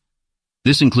compliance.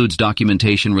 This includes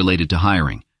documentation related to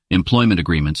hiring, employment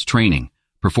agreements, training,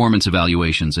 performance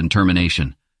evaluations, and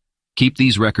termination. Keep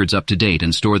these records up to date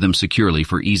and store them securely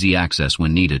for easy access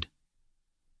when needed.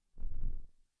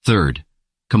 Third,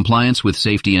 compliance with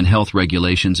safety and health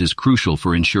regulations is crucial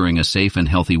for ensuring a safe and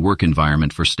healthy work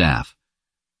environment for staff.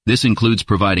 This includes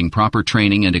providing proper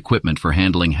training and equipment for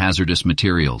handling hazardous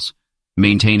materials,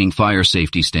 maintaining fire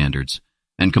safety standards,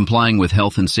 and complying with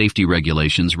health and safety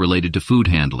regulations related to food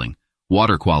handling,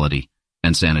 water quality,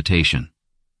 and sanitation.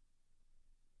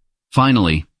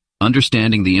 Finally,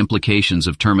 understanding the implications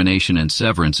of termination and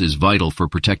severance is vital for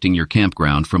protecting your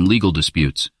campground from legal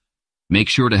disputes. Make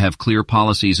sure to have clear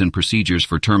policies and procedures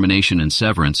for termination and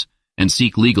severance, and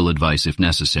seek legal advice if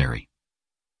necessary.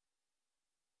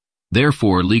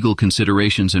 Therefore, legal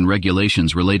considerations and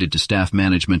regulations related to staff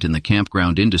management in the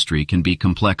campground industry can be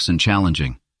complex and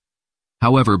challenging.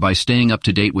 However, by staying up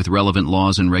to date with relevant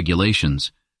laws and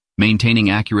regulations, maintaining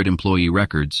accurate employee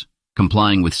records,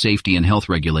 complying with safety and health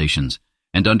regulations,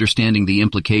 and understanding the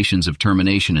implications of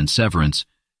termination and severance,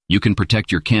 you can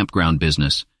protect your campground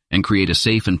business and create a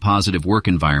safe and positive work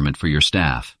environment for your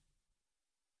staff.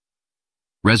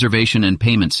 Reservation and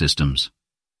payment systems.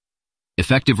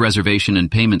 Effective reservation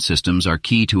and payment systems are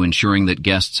key to ensuring that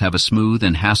guests have a smooth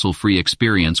and hassle-free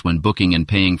experience when booking and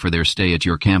paying for their stay at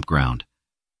your campground.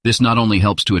 This not only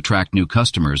helps to attract new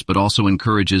customers but also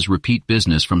encourages repeat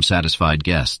business from satisfied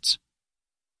guests.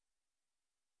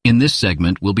 In this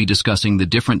segment, we'll be discussing the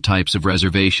different types of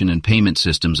reservation and payment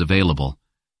systems available,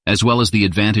 as well as the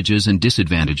advantages and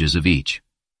disadvantages of each.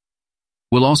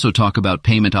 We'll also talk about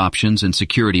payment options and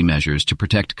security measures to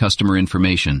protect customer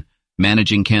information,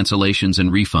 managing cancellations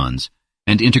and refunds,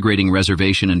 and integrating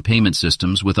reservation and payment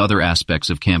systems with other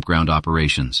aspects of campground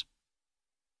operations.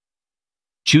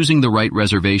 Choosing the right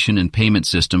reservation and payment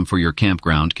system for your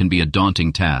campground can be a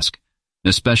daunting task,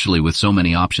 especially with so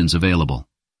many options available.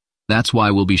 That's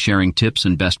why we'll be sharing tips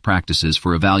and best practices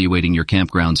for evaluating your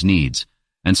campground's needs,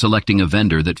 and selecting a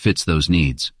vendor that fits those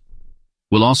needs.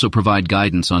 We'll also provide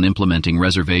guidance on implementing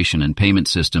reservation and payment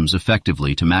systems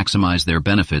effectively to maximize their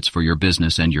benefits for your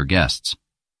business and your guests.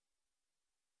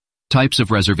 Types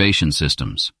of reservation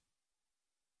systems.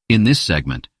 In this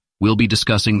segment, we'll be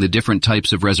discussing the different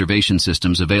types of reservation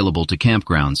systems available to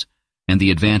campgrounds and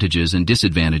the advantages and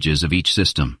disadvantages of each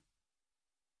system.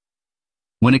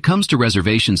 When it comes to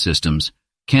reservation systems,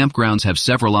 campgrounds have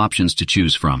several options to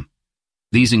choose from.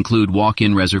 These include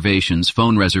walk-in reservations,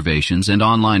 phone reservations, and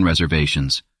online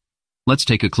reservations. Let's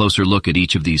take a closer look at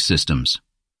each of these systems.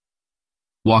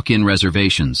 Walk-in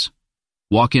reservations.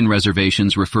 Walk-in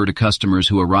reservations refer to customers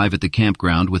who arrive at the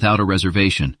campground without a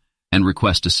reservation and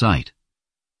request a site.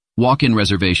 Walk-in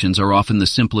reservations are often the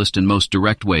simplest and most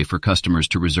direct way for customers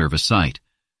to reserve a site,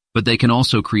 but they can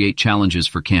also create challenges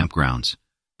for campgrounds,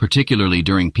 particularly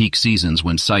during peak seasons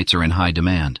when sites are in high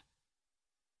demand.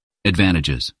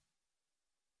 Advantages.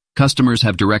 Customers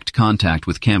have direct contact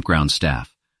with campground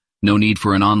staff. No need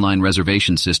for an online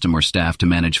reservation system or staff to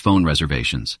manage phone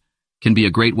reservations. Can be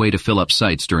a great way to fill up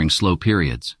sites during slow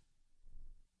periods.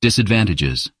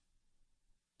 Disadvantages.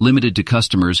 Limited to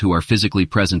customers who are physically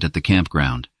present at the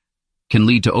campground. Can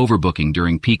lead to overbooking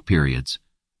during peak periods.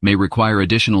 May require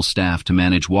additional staff to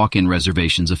manage walk-in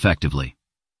reservations effectively.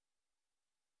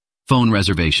 Phone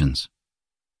reservations.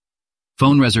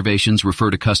 Phone reservations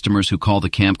refer to customers who call the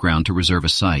campground to reserve a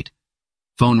site.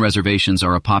 Phone reservations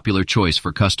are a popular choice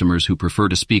for customers who prefer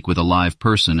to speak with a live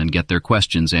person and get their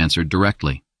questions answered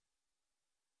directly.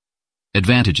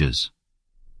 Advantages.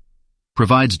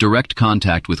 Provides direct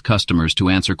contact with customers to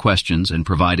answer questions and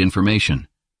provide information.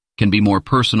 Can be more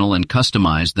personal and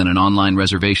customized than an online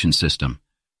reservation system.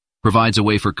 Provides a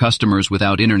way for customers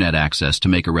without internet access to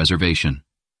make a reservation.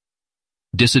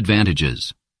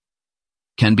 Disadvantages.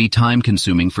 Can be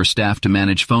time-consuming for staff to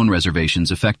manage phone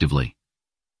reservations effectively.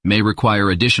 May require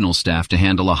additional staff to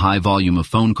handle a high volume of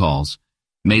phone calls.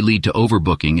 May lead to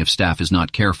overbooking if staff is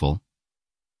not careful.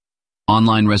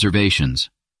 Online reservations.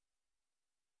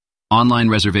 Online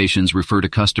reservations refer to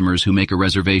customers who make a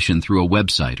reservation through a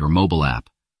website or mobile app.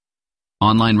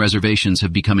 Online reservations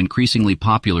have become increasingly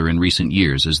popular in recent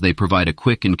years as they provide a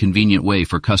quick and convenient way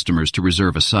for customers to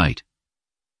reserve a site.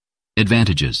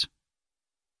 Advantages.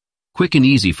 Quick and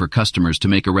easy for customers to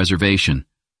make a reservation.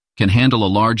 Can handle a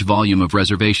large volume of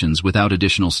reservations without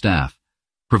additional staff.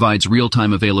 Provides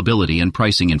real-time availability and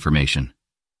pricing information.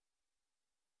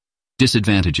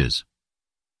 Disadvantages.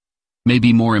 May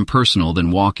be more impersonal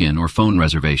than walk-in or phone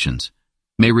reservations.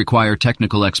 May require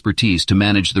technical expertise to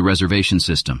manage the reservation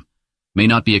system. May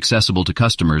not be accessible to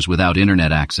customers without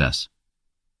internet access.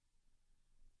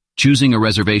 Choosing a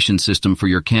reservation system for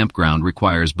your campground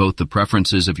requires both the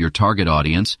preferences of your target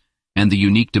audience and the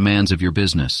unique demands of your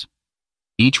business.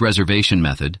 Each reservation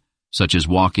method, such as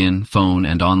walk-in, phone,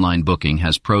 and online booking,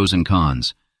 has pros and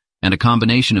cons, and a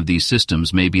combination of these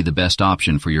systems may be the best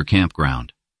option for your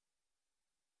campground.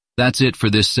 That's it for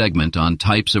this segment on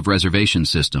types of reservation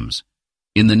systems.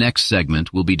 In the next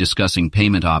segment, we'll be discussing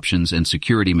payment options and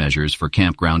security measures for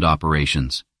campground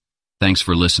operations. Thanks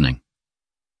for listening.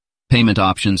 Payment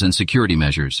options and security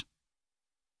measures.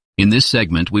 In this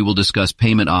segment, we will discuss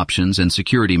payment options and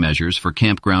security measures for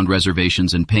campground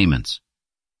reservations and payments.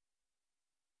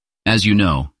 As you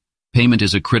know, payment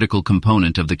is a critical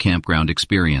component of the campground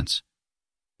experience.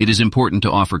 It is important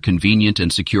to offer convenient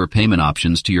and secure payment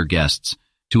options to your guests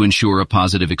to ensure a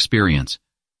positive experience.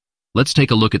 Let's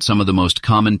take a look at some of the most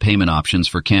common payment options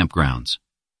for campgrounds.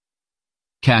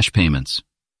 Cash payments.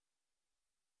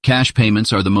 Cash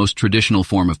payments are the most traditional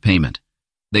form of payment.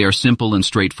 They are simple and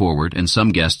straightforward, and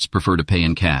some guests prefer to pay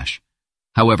in cash.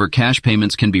 However, cash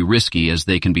payments can be risky as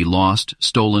they can be lost,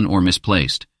 stolen, or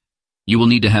misplaced. You will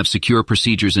need to have secure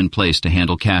procedures in place to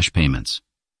handle cash payments.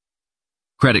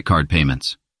 Credit card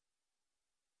payments.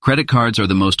 Credit cards are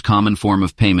the most common form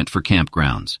of payment for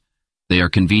campgrounds. They are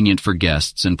convenient for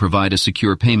guests and provide a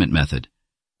secure payment method.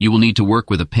 You will need to work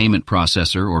with a payment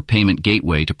processor or payment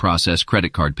gateway to process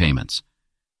credit card payments.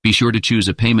 Be sure to choose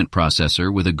a payment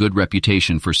processor with a good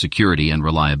reputation for security and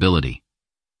reliability.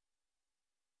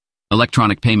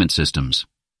 Electronic payment systems.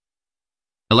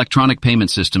 Electronic payment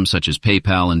systems such as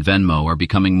PayPal and Venmo are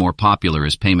becoming more popular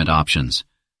as payment options.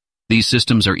 These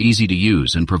systems are easy to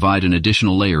use and provide an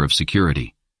additional layer of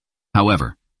security.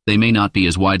 However, they may not be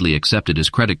as widely accepted as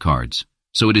credit cards,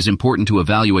 so it is important to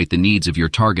evaluate the needs of your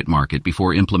target market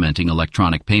before implementing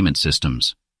electronic payment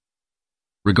systems.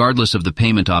 Regardless of the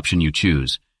payment option you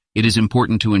choose, it is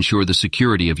important to ensure the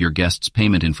security of your guests'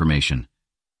 payment information.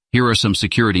 Here are some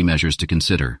security measures to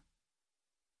consider.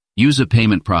 Use a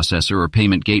payment processor or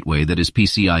payment gateway that is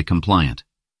PCI compliant.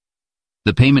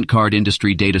 The Payment Card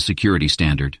Industry Data Security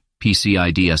Standard,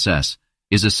 PCI-DSS,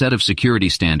 is a set of security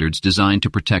standards designed to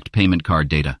protect payment card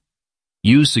data.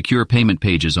 Use secure payment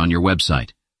pages on your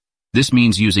website. This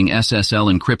means using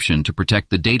SSL encryption to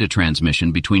protect the data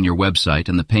transmission between your website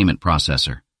and the payment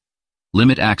processor.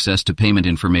 Limit access to payment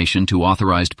information to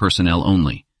authorized personnel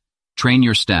only. Train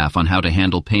your staff on how to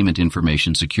handle payment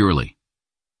information securely.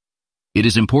 It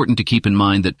is important to keep in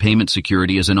mind that payment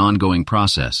security is an ongoing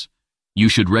process. You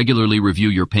should regularly review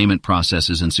your payment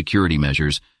processes and security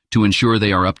measures to ensure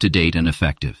they are up to date and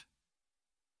effective.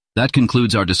 That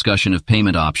concludes our discussion of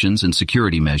payment options and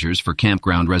security measures for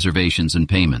campground reservations and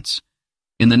payments.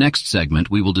 In the next segment,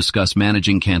 we will discuss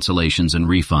managing cancellations and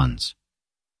refunds.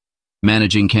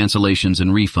 Managing cancellations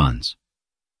and refunds.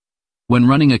 When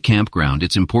running a campground,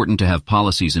 it's important to have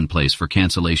policies in place for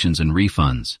cancellations and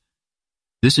refunds.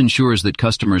 This ensures that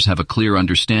customers have a clear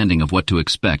understanding of what to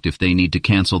expect if they need to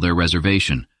cancel their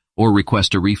reservation or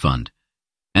request a refund,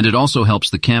 and it also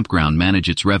helps the campground manage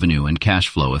its revenue and cash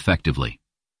flow effectively.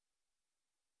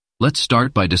 Let's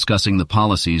start by discussing the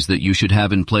policies that you should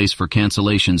have in place for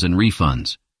cancellations and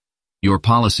refunds. Your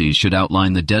policies should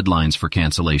outline the deadlines for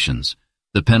cancellations,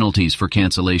 the penalties for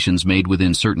cancellations made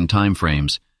within certain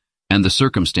timeframes, and the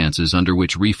circumstances under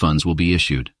which refunds will be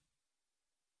issued.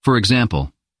 For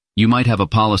example, you might have a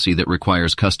policy that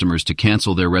requires customers to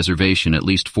cancel their reservation at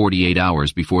least 48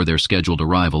 hours before their scheduled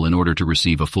arrival in order to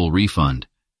receive a full refund.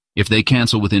 If they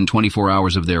cancel within 24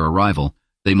 hours of their arrival,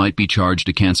 they might be charged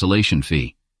a cancellation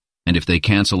fee, and if they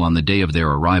cancel on the day of their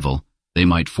arrival, they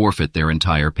might forfeit their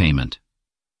entire payment.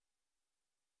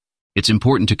 It's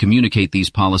important to communicate these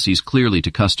policies clearly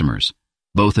to customers,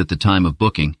 both at the time of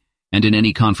booking and in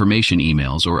any confirmation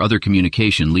emails or other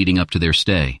communication leading up to their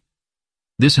stay.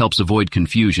 This helps avoid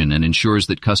confusion and ensures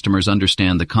that customers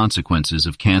understand the consequences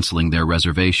of canceling their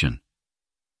reservation.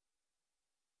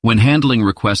 When handling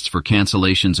requests for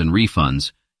cancellations and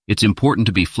refunds, it's important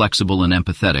to be flexible and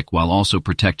empathetic while also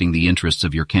protecting the interests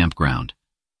of your campground.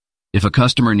 If a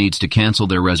customer needs to cancel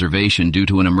their reservation due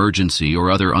to an emergency or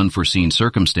other unforeseen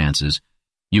circumstances,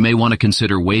 you may want to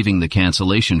consider waiving the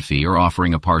cancellation fee or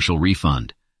offering a partial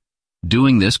refund.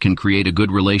 Doing this can create a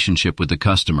good relationship with the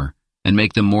customer and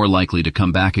make them more likely to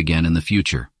come back again in the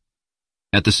future.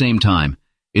 At the same time,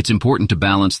 it's important to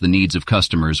balance the needs of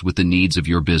customers with the needs of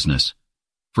your business.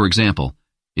 For example,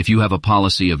 if you have a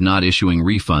policy of not issuing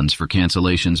refunds for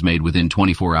cancellations made within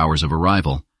 24 hours of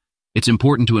arrival, it's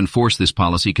important to enforce this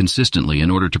policy consistently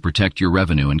in order to protect your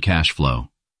revenue and cash flow.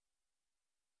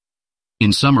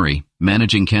 In summary,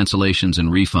 managing cancellations and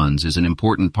refunds is an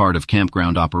important part of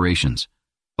campground operations.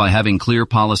 By having clear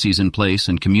policies in place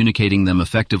and communicating them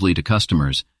effectively to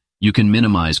customers, you can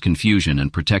minimize confusion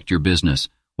and protect your business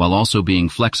while also being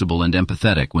flexible and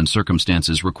empathetic when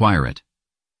circumstances require it.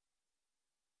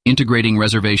 Integrating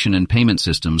reservation and payment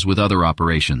systems with other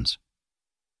operations.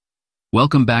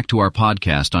 Welcome back to our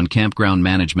podcast on Campground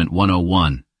Management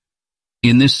 101.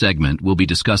 In this segment, we'll be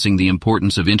discussing the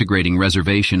importance of integrating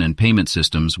reservation and payment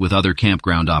systems with other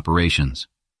campground operations.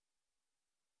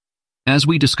 As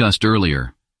we discussed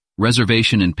earlier,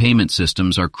 reservation and payment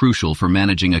systems are crucial for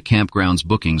managing a campground's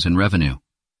bookings and revenue.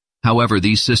 However,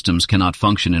 these systems cannot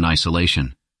function in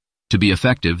isolation. To be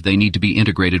effective, they need to be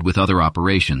integrated with other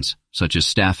operations, such as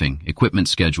staffing, equipment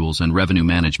schedules, and revenue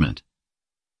management.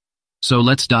 So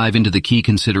let's dive into the key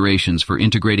considerations for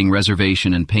integrating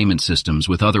reservation and payment systems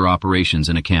with other operations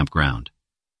in a campground.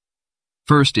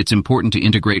 First, it's important to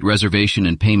integrate reservation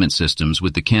and payment systems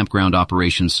with the campground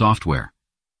operations software.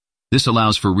 This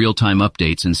allows for real-time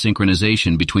updates and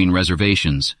synchronization between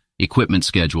reservations, equipment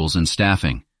schedules, and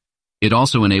staffing. It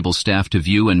also enables staff to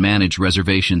view and manage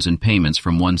reservations and payments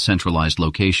from one centralized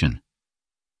location.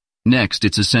 Next,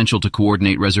 it's essential to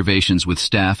coordinate reservations with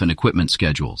staff and equipment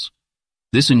schedules.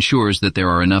 This ensures that there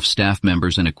are enough staff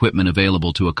members and equipment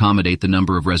available to accommodate the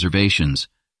number of reservations.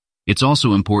 It's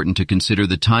also important to consider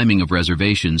the timing of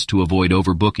reservations to avoid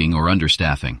overbooking or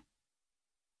understaffing.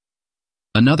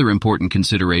 Another important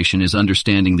consideration is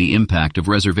understanding the impact of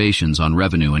reservations on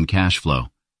revenue and cash flow.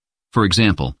 For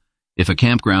example, if a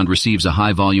campground receives a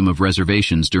high volume of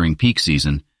reservations during peak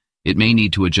season, it may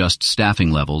need to adjust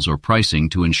staffing levels or pricing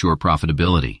to ensure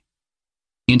profitability.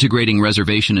 Integrating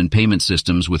reservation and payment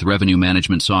systems with revenue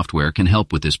management software can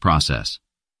help with this process.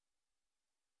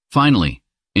 Finally,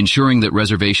 ensuring that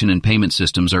reservation and payment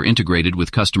systems are integrated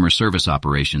with customer service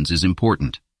operations is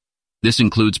important. This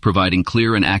includes providing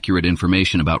clear and accurate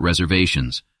information about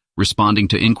reservations, responding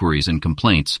to inquiries and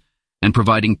complaints, and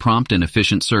providing prompt and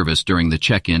efficient service during the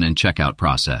check-in and check-out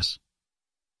process.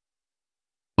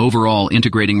 Overall,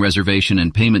 integrating reservation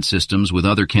and payment systems with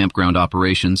other campground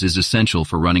operations is essential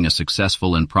for running a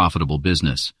successful and profitable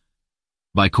business.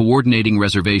 By coordinating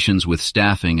reservations with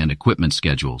staffing and equipment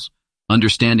schedules,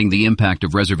 understanding the impact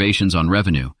of reservations on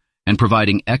revenue, and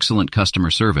providing excellent customer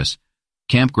service,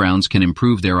 campgrounds can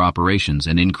improve their operations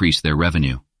and increase their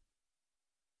revenue.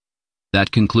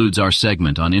 That concludes our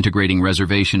segment on integrating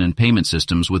reservation and payment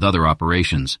systems with other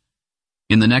operations.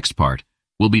 In the next part,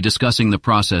 we'll be discussing the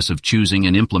process of choosing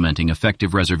and implementing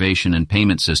effective reservation and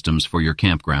payment systems for your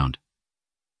campground.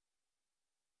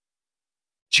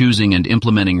 Choosing and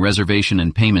implementing reservation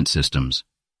and payment systems.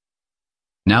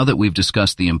 Now that we've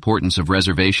discussed the importance of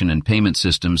reservation and payment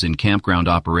systems in campground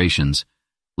operations,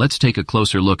 let's take a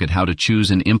closer look at how to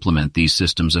choose and implement these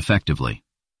systems effectively.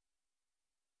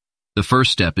 The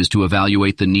first step is to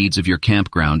evaluate the needs of your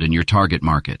campground and your target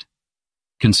market.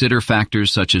 Consider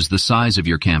factors such as the size of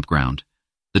your campground,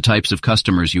 the types of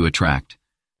customers you attract,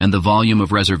 and the volume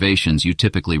of reservations you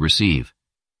typically receive.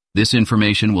 This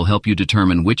information will help you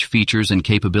determine which features and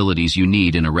capabilities you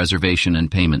need in a reservation and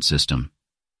payment system.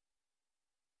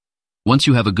 Once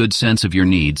you have a good sense of your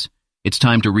needs, it's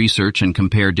time to research and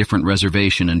compare different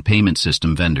reservation and payment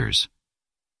system vendors.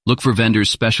 Look for vendors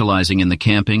specializing in the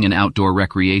camping and outdoor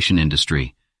recreation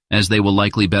industry, as they will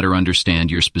likely better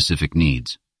understand your specific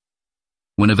needs.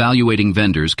 When evaluating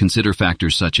vendors, consider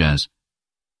factors such as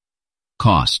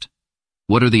cost.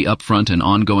 What are the upfront and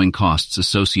ongoing costs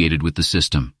associated with the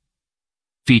system?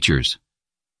 Features.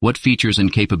 What features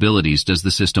and capabilities does the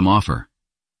system offer?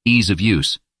 Ease of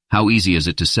use. How easy is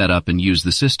it to set up and use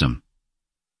the system?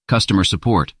 Customer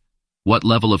support. What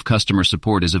level of customer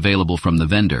support is available from the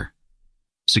vendor?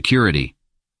 Security.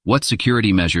 What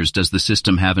security measures does the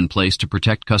system have in place to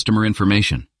protect customer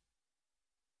information?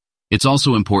 It's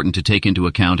also important to take into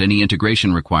account any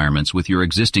integration requirements with your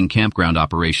existing campground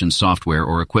operations software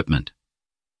or equipment.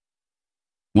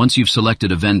 Once you've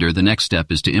selected a vendor, the next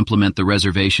step is to implement the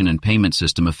reservation and payment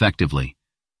system effectively.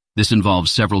 This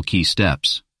involves several key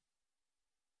steps.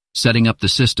 Setting up the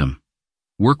system.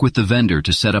 Work with the vendor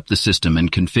to set up the system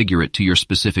and configure it to your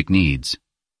specific needs.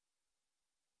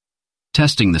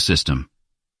 Testing the system.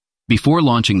 Before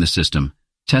launching the system,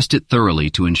 test it thoroughly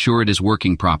to ensure it is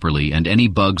working properly and any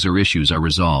bugs or issues are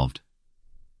resolved.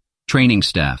 Training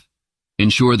staff.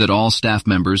 Ensure that all staff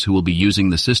members who will be using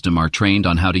the system are trained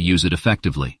on how to use it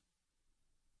effectively.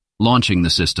 Launching the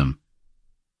system.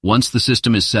 Once the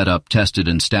system is set up, tested,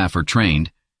 and staff are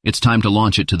trained, it's time to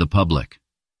launch it to the public.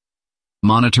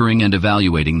 Monitoring and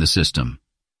evaluating the system.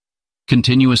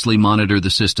 Continuously monitor the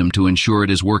system to ensure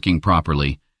it is working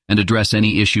properly and address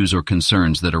any issues or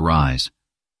concerns that arise.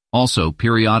 Also,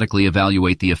 periodically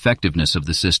evaluate the effectiveness of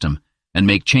the system and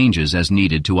make changes as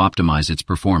needed to optimize its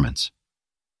performance.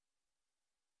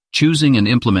 Choosing and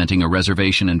implementing a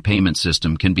reservation and payment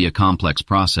system can be a complex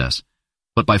process,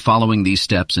 but by following these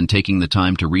steps and taking the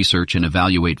time to research and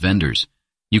evaluate vendors,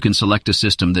 you can select a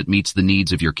system that meets the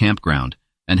needs of your campground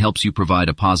and helps you provide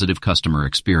a positive customer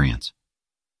experience.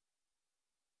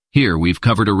 Here, we've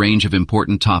covered a range of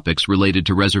important topics related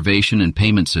to reservation and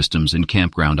payment systems in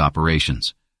campground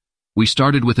operations. We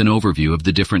started with an overview of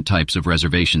the different types of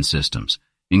reservation systems,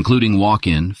 including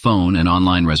walk-in, phone, and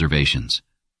online reservations.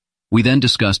 We then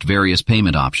discussed various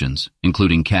payment options,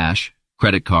 including cash,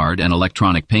 credit card, and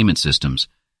electronic payment systems,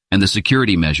 and the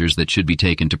security measures that should be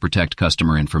taken to protect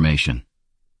customer information.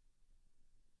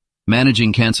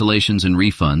 Managing cancellations and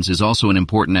refunds is also an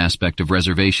important aspect of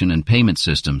reservation and payment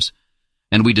systems,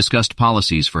 and we discussed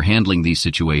policies for handling these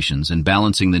situations and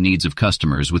balancing the needs of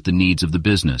customers with the needs of the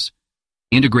business.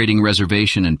 Integrating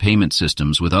reservation and payment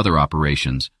systems with other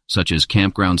operations, such as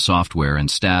campground software and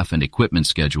staff and equipment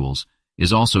schedules,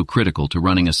 is also critical to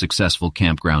running a successful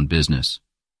campground business.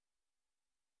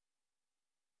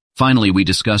 Finally, we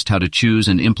discussed how to choose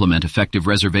and implement effective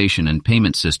reservation and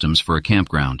payment systems for a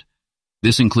campground.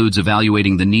 This includes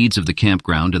evaluating the needs of the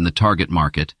campground and the target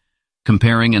market,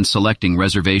 comparing and selecting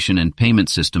reservation and payment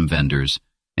system vendors,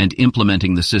 and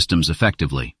implementing the systems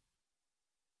effectively.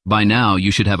 By now,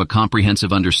 you should have a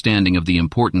comprehensive understanding of the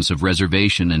importance of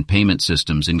reservation and payment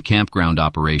systems in campground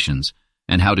operations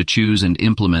and how to choose and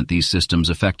implement these systems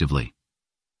effectively.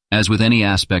 As with any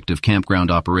aspect of campground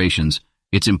operations,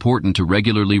 it's important to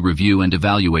regularly review and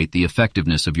evaluate the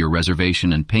effectiveness of your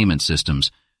reservation and payment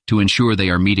systems to ensure they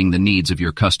are meeting the needs of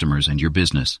your customers and your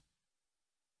business.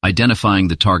 Identifying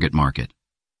the target market.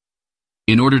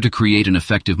 In order to create an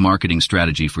effective marketing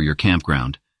strategy for your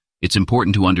campground, it's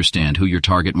important to understand who your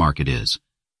target market is.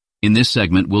 In this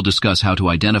segment, we'll discuss how to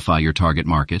identify your target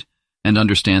market and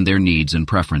understand their needs and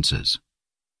preferences.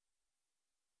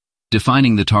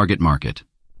 Defining the target market.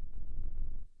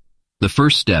 The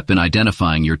first step in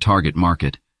identifying your target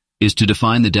market is to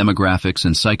define the demographics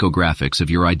and psychographics of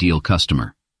your ideal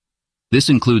customer. This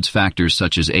includes factors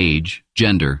such as age,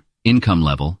 gender, income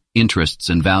level, interests,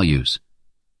 and values.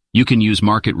 You can use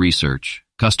market research,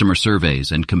 customer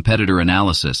surveys, and competitor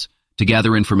analysis to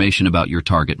gather information about your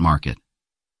target market.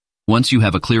 Once you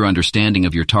have a clear understanding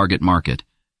of your target market,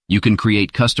 you can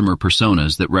create customer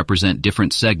personas that represent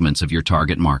different segments of your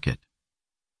target market.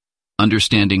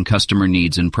 Understanding customer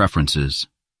needs and preferences.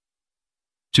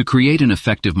 To create an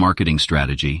effective marketing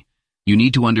strategy, you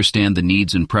need to understand the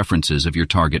needs and preferences of your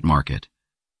target market.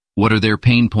 What are their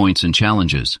pain points and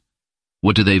challenges?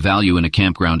 What do they value in a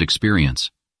campground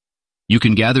experience? You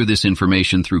can gather this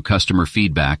information through customer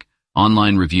feedback,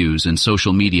 online reviews, and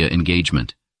social media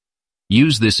engagement.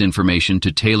 Use this information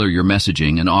to tailor your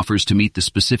messaging and offers to meet the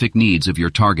specific needs of your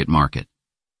target market.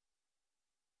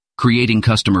 Creating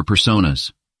customer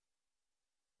personas.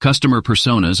 Customer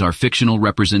personas are fictional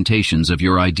representations of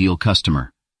your ideal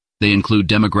customer. They include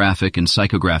demographic and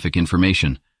psychographic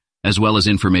information, as well as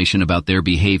information about their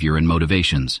behavior and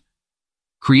motivations.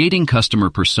 Creating customer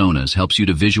personas helps you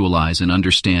to visualize and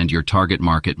understand your target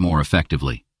market more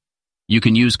effectively. You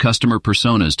can use customer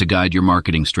personas to guide your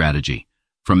marketing strategy,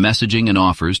 from messaging and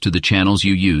offers to the channels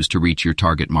you use to reach your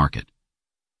target market.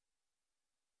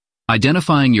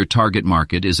 Identifying your target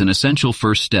market is an essential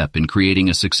first step in creating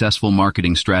a successful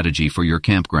marketing strategy for your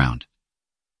campground.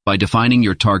 By defining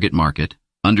your target market,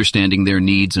 understanding their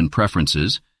needs and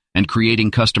preferences, and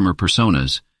creating customer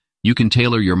personas, you can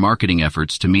tailor your marketing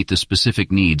efforts to meet the specific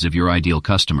needs of your ideal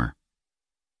customer.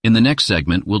 In the next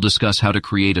segment, we'll discuss how to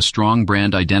create a strong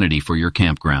brand identity for your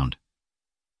campground.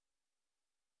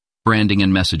 Branding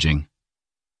and messaging.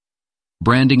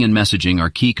 Branding and messaging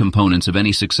are key components of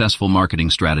any successful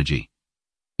marketing strategy.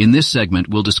 In this segment,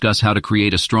 we'll discuss how to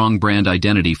create a strong brand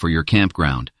identity for your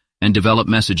campground and develop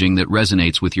messaging that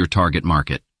resonates with your target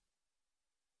market.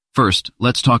 First,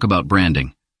 let's talk about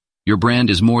branding. Your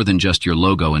brand is more than just your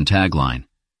logo and tagline.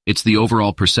 It's the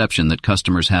overall perception that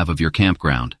customers have of your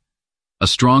campground. A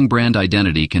strong brand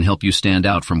identity can help you stand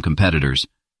out from competitors,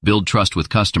 build trust with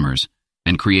customers,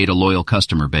 and create a loyal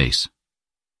customer base.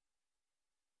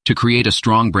 To create a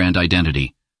strong brand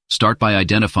identity, start by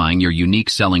identifying your unique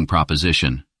selling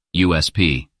proposition,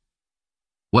 USP.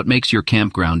 What makes your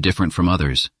campground different from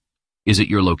others? Is it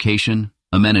your location,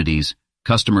 amenities,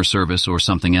 customer service, or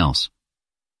something else?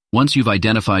 Once you've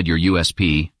identified your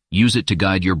USP, use it to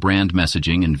guide your brand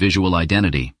messaging and visual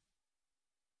identity.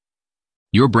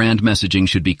 Your brand messaging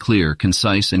should be clear,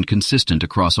 concise, and consistent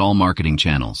across all marketing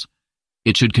channels.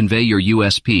 It should convey your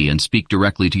USP and speak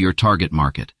directly to your target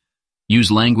market. Use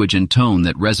language and tone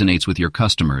that resonates with your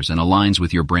customers and aligns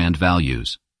with your brand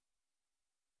values.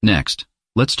 Next,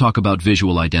 let's talk about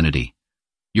visual identity.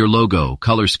 Your logo,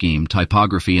 color scheme,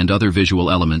 typography, and other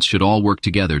visual elements should all work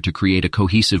together to create a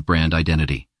cohesive brand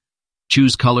identity.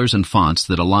 Choose colors and fonts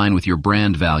that align with your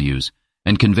brand values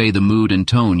and convey the mood and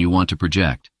tone you want to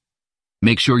project.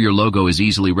 Make sure your logo is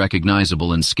easily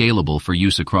recognizable and scalable for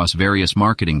use across various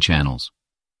marketing channels.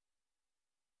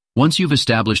 Once you've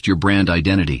established your brand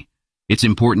identity, it's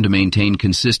important to maintain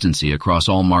consistency across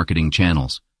all marketing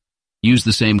channels. Use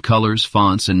the same colors,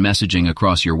 fonts, and messaging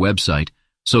across your website,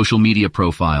 social media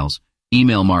profiles,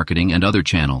 email marketing, and other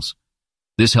channels.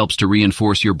 This helps to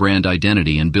reinforce your brand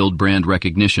identity and build brand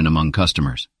recognition among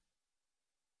customers.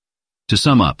 To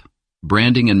sum up,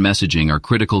 branding and messaging are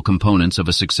critical components of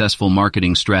a successful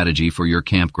marketing strategy for your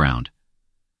campground.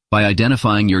 By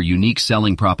identifying your unique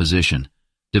selling proposition,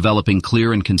 developing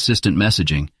clear and consistent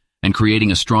messaging, and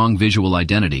creating a strong visual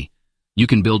identity, you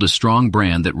can build a strong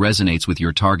brand that resonates with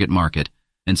your target market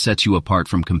and sets you apart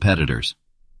from competitors.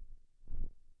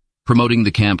 Promoting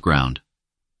the campground.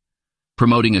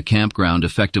 Promoting a campground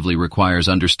effectively requires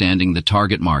understanding the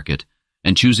target market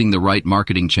and choosing the right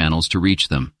marketing channels to reach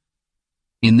them.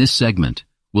 In this segment,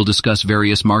 we'll discuss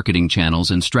various marketing channels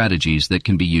and strategies that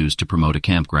can be used to promote a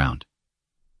campground.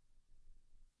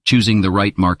 Choosing the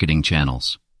right marketing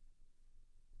channels.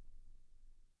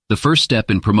 The first step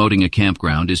in promoting a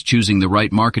campground is choosing the right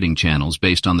marketing channels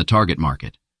based on the target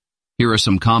market. Here are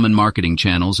some common marketing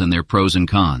channels and their pros and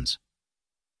cons.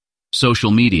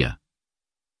 Social media.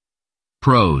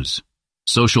 Pros.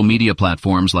 Social media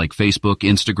platforms like Facebook,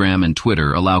 Instagram, and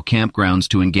Twitter allow campgrounds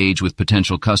to engage with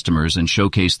potential customers and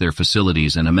showcase their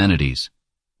facilities and amenities.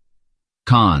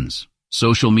 Cons.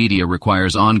 Social media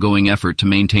requires ongoing effort to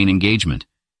maintain engagement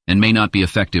and may not be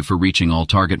effective for reaching all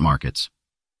target markets.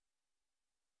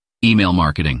 Email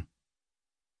marketing.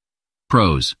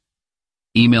 Pros.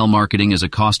 Email marketing is a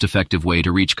cost-effective way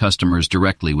to reach customers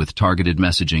directly with targeted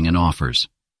messaging and offers.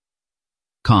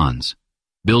 Cons.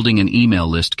 Building an email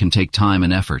list can take time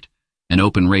and effort, and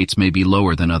open rates may be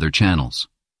lower than other channels.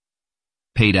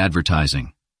 Paid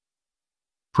advertising.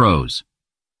 Pros.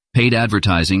 Paid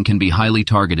advertising can be highly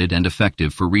targeted and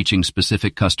effective for reaching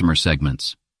specific customer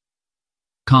segments.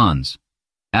 Cons.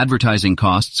 Advertising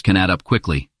costs can add up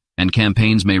quickly, and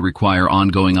campaigns may require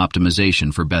ongoing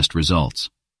optimization for best results.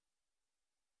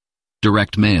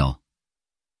 Direct mail.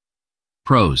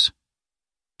 Pros.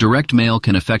 Direct mail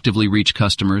can effectively reach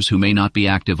customers who may not be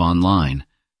active online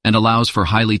and allows for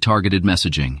highly targeted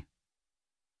messaging.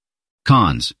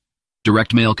 Cons.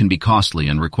 Direct mail can be costly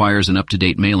and requires an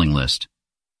up-to-date mailing list.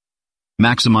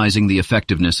 Maximizing the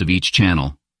effectiveness of each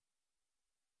channel.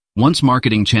 Once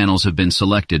marketing channels have been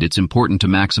selected, it's important to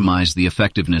maximize the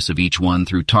effectiveness of each one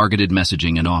through targeted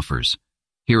messaging and offers.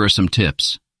 Here are some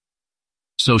tips.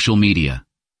 Social media.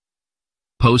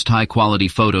 Post high-quality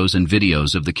photos and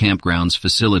videos of the campground's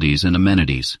facilities and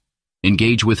amenities.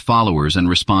 Engage with followers and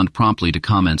respond promptly to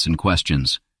comments and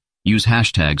questions. Use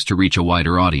hashtags to reach a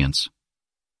wider audience.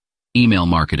 Email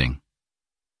marketing.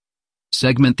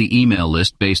 Segment the email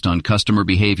list based on customer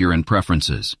behavior and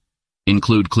preferences.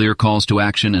 Include clear calls to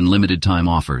action and limited-time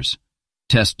offers.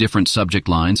 Test different subject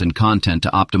lines and content to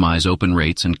optimize open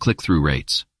rates and click-through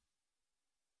rates.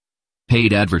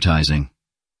 Paid advertising.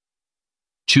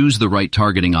 Choose the right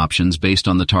targeting options based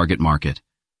on the target market.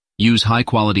 Use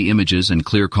high-quality images and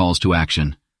clear calls to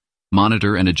action.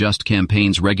 Monitor and adjust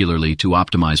campaigns regularly to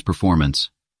optimize performance.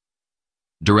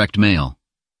 Direct mail.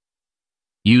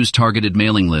 Use targeted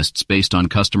mailing lists based on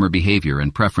customer behavior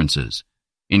and preferences.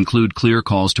 Include clear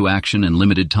calls to action and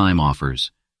limited-time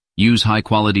offers. Use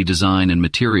high-quality design and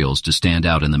materials to stand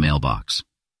out in the mailbox.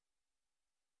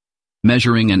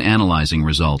 Measuring and analyzing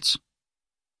results.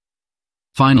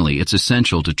 Finally, it's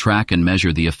essential to track and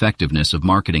measure the effectiveness of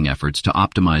marketing efforts to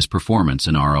optimize performance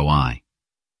and ROI.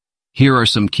 Here are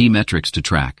some key metrics to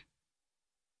track.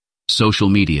 Social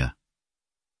media.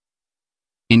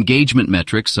 Engagement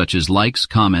metrics such as likes,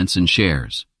 comments, and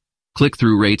shares.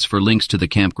 Click-through rates for links to the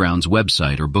campground's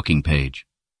website or booking page.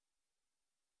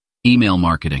 Email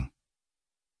marketing.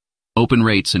 Open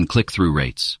rates and click-through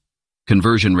rates.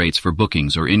 Conversion rates for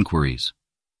bookings or inquiries.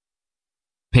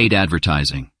 Paid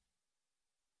advertising.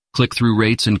 Click-through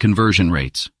rates and conversion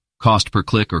rates. Cost per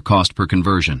click or cost per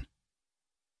conversion.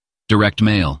 Direct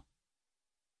mail.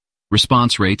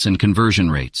 Response rates and conversion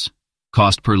rates.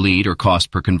 Cost per lead or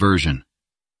cost per conversion.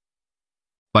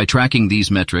 By tracking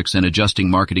these metrics and adjusting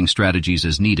marketing strategies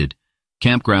as needed,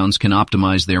 campgrounds can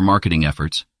optimize their marketing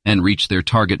efforts and reach their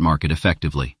target market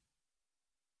effectively.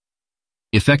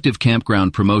 Effective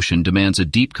campground promotion demands a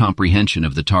deep comprehension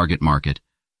of the target market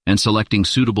and selecting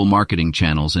suitable marketing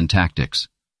channels and tactics.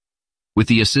 With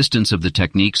the assistance of the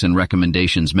techniques and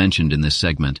recommendations mentioned in this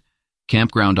segment,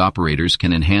 campground operators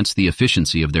can enhance the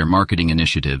efficiency of their marketing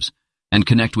initiatives and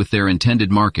connect with their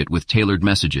intended market with tailored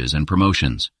messages and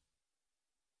promotions.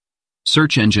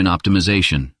 Search engine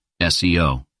optimization,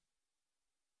 SEO.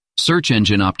 Search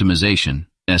engine optimization,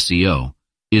 SEO,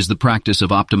 is the practice of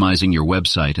optimizing your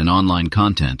website and online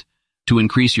content to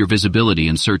increase your visibility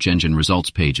in search engine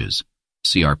results pages,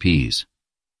 CRPs.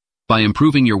 By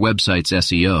improving your website's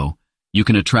SEO, you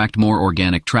can attract more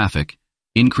organic traffic,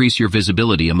 increase your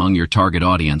visibility among your target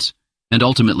audience, and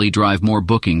ultimately drive more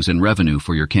bookings and revenue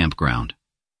for your campground.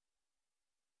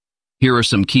 Here are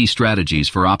some key strategies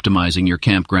for optimizing your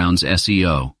campground's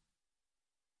SEO.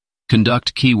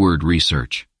 Conduct keyword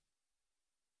research.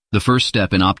 The first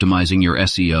step in optimizing your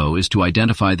SEO is to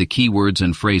identify the keywords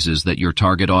and phrases that your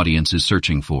target audience is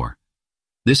searching for.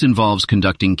 This involves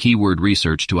conducting keyword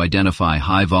research to identify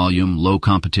high-volume,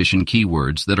 low-competition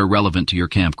keywords that are relevant to your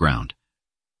campground.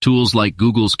 Tools like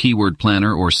Google's Keyword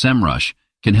Planner or SEMrush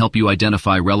can help you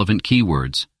identify relevant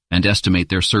keywords and estimate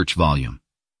their search volume.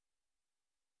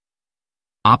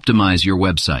 Optimize your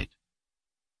website.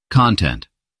 Content.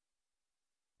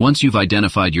 Once you've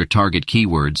identified your target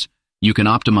keywords, you can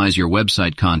optimize your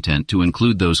website content to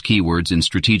include those keywords in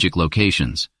strategic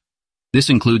locations.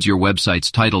 This includes your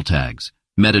website's title tags,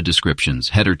 meta descriptions,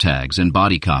 header tags, and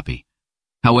body copy.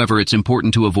 However, it's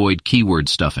important to avoid keyword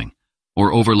stuffing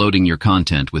or overloading your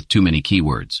content with too many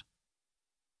keywords.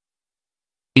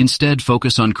 Instead,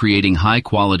 focus on creating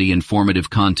high-quality, informative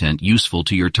content useful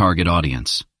to your target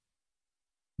audience.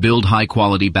 Build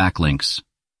high-quality backlinks.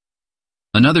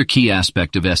 Another key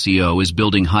aspect of SEO is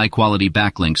building high-quality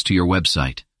backlinks to your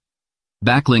website.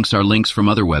 Backlinks are links from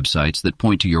other websites that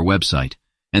point to your website,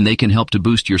 and they can help to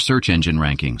boost your search engine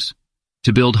rankings.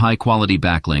 To build high-quality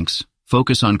backlinks,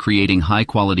 focus on creating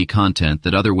high-quality content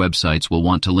that other websites will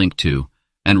want to link to,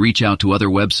 and reach out to other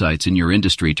websites in your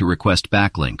industry to request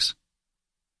backlinks.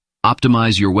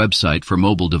 Optimize your website for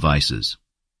mobile devices.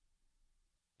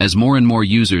 As more and more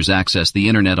users access the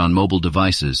internet on mobile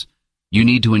devices, you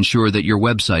need to ensure that your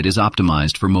website is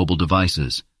optimized for mobile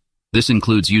devices. This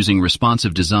includes using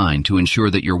responsive design to ensure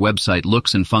that your website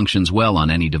looks and functions well on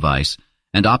any device,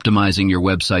 and optimizing your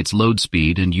website's load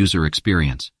speed and user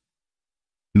experience.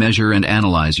 Measure and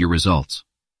analyze your results.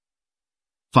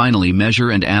 Finally,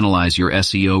 measure and analyze your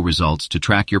SEO results to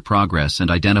track your progress and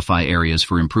identify areas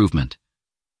for improvement.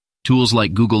 Tools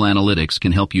like Google Analytics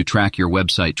can help you track your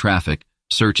website traffic,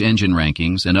 search engine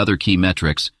rankings, and other key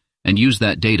metrics, and use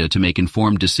that data to make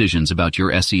informed decisions about your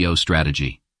SEO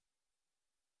strategy.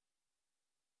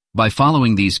 By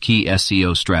following these key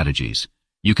SEO strategies,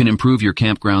 you can improve your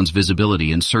campground's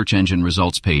visibility in search engine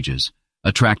results pages,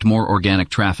 attract more organic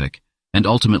traffic, and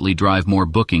ultimately drive more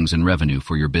bookings and revenue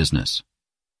for your business.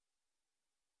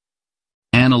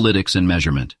 Analytics and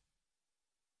measurement.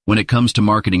 When it comes to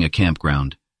marketing a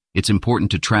campground, it's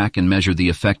important to track and measure the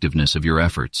effectiveness of your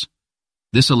efforts.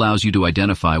 This allows you to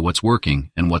identify what's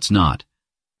working and what's not,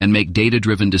 and make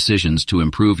data-driven decisions to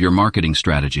improve your marketing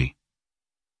strategy.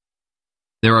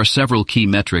 There are several key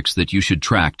metrics that you should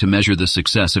track to measure the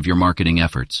success of your marketing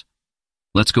efforts.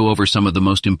 Let's go over some of the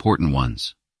most important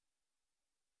ones.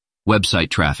 Website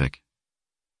traffic.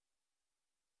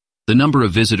 The number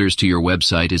of visitors to your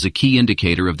website is a key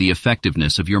indicator of the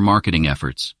effectiveness of your marketing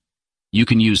efforts. You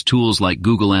can use tools like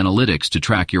Google Analytics to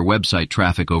track your website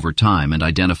traffic over time and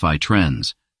identify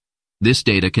trends. This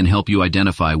data can help you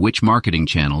identify which marketing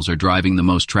channels are driving the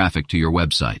most traffic to your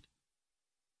website.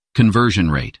 Conversion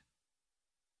rate.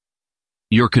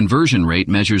 Your conversion rate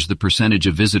measures the percentage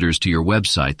of visitors to your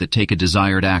website that take a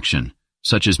desired action,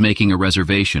 such as making a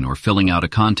reservation or filling out a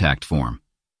contact form.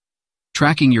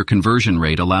 Tracking your conversion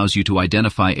rate allows you to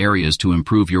identify areas to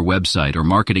improve your website or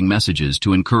marketing messages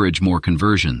to encourage more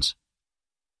conversions.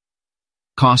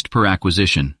 Cost per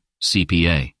acquisition,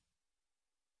 CPA.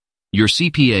 Your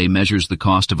CPA measures the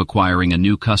cost of acquiring a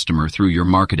new customer through your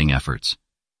marketing efforts.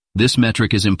 This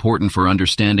metric is important for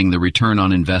understanding the return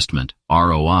on investment,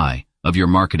 ROI, of your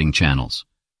marketing channels.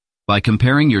 By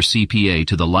comparing your CPA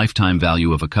to the lifetime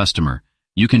value of a customer,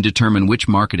 you can determine which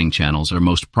marketing channels are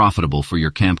most profitable for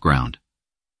your campground.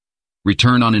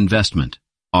 Return on investment,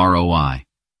 ROI.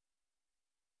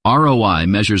 ROI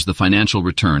measures the financial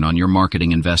return on your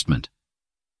marketing investment.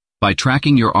 By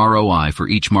tracking your ROI for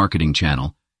each marketing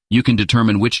channel, you can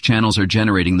determine which channels are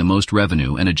generating the most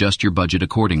revenue and adjust your budget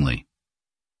accordingly.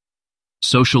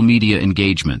 Social media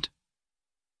engagement.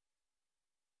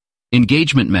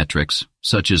 Engagement metrics,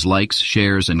 such as likes,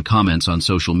 shares, and comments on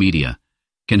social media,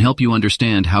 can help you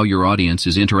understand how your audience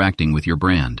is interacting with your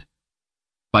brand.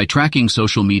 By tracking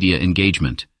social media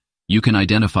engagement, you can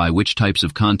identify which types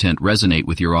of content resonate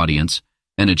with your audience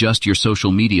and adjust your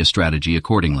social media strategy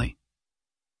accordingly.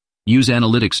 Use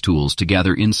analytics tools to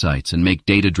gather insights and make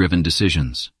data-driven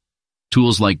decisions.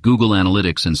 Tools like Google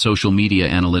Analytics and social media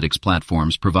analytics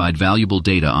platforms provide valuable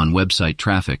data on website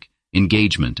traffic,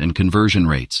 engagement, and conversion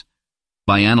rates.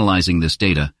 By analyzing this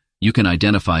data, you can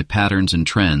identify patterns and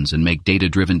trends and make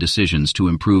data-driven decisions to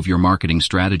improve your marketing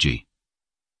strategy.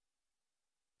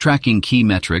 Tracking key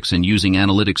metrics and using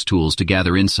analytics tools to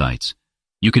gather insights,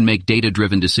 you can make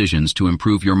data-driven decisions to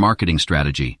improve your marketing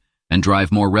strategy and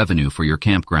drive more revenue for your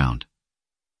campground.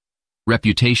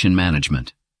 Reputation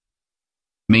management.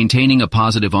 Maintaining a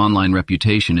positive online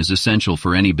reputation is essential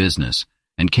for any business,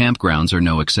 and campgrounds are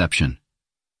no exception.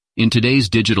 In today's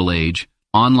digital age,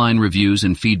 online reviews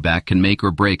and feedback can make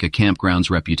or break a campground's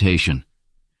reputation.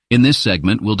 In this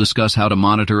segment, we'll discuss how to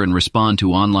monitor and respond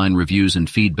to online reviews and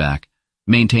feedback,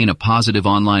 maintain a positive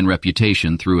online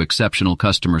reputation through exceptional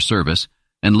customer service,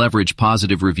 and leverage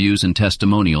positive reviews and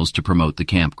testimonials to promote the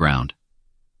campground.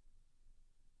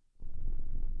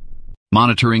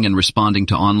 Monitoring and responding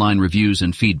to online reviews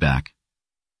and feedback.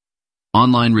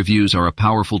 Online reviews are a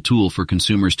powerful tool for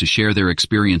consumers to share their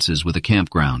experiences with a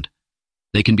campground.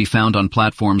 They can be found on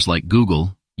platforms like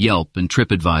Google, Yelp, and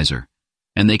TripAdvisor,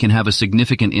 and they can have a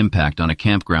significant impact on a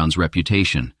campground's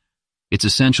reputation. It's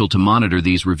essential to monitor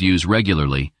these reviews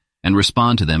regularly and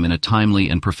respond to them in a timely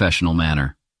and professional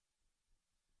manner.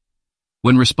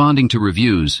 When responding to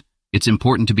reviews, it's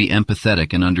important to be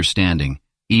empathetic and understanding,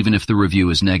 even if the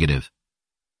review is negative.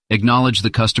 Acknowledge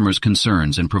the customer's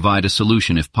concerns and provide a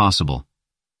solution if possible.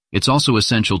 It's also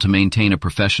essential to maintain a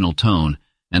professional tone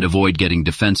and avoid getting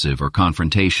defensive or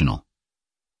confrontational.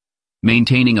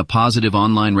 Maintaining a positive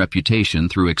online reputation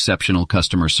through exceptional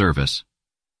customer service.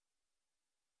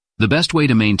 The best way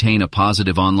to maintain a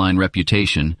positive online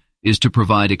reputation is to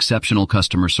provide exceptional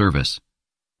customer service.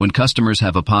 When customers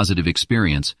have a positive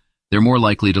experience, they're more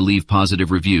likely to leave positive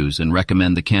reviews and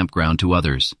recommend the campground to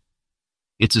others.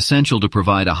 It's essential to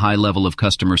provide a high level of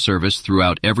customer service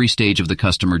throughout every stage of the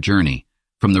customer journey,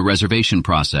 from the reservation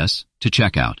process to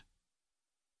checkout.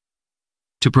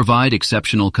 To provide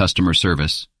exceptional customer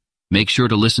service, make sure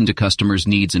to listen to customers'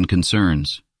 needs and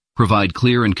concerns, provide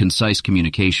clear and concise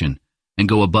communication, and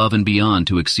go above and beyond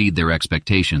to exceed their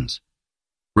expectations.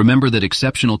 Remember that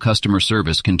exceptional customer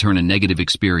service can turn a negative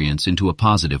experience into a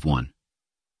positive one.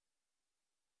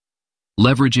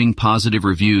 Leveraging positive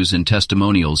reviews and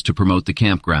testimonials to promote the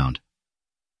campground.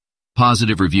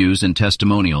 Positive reviews and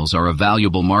testimonials are a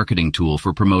valuable marketing tool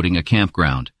for promoting a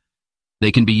campground.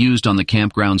 They can be used on the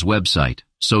campground's website,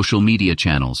 social media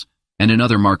channels, and in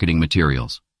other marketing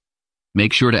materials.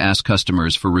 Make sure to ask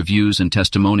customers for reviews and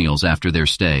testimonials after their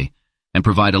stay, and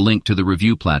provide a link to the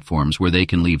review platforms where they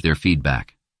can leave their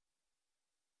feedback.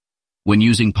 When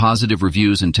using positive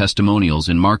reviews and testimonials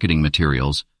in marketing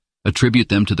materials, attribute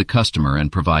them to the customer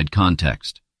and provide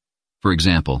context. For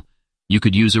example, you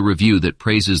could use a review that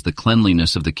praises the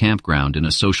cleanliness of the campground in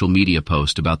a social media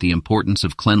post about the importance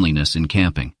of cleanliness in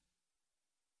camping.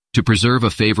 To preserve a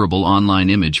favorable online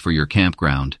image for your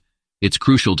campground, it's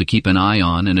crucial to keep an eye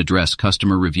on and address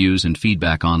customer reviews and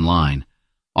feedback online,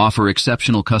 offer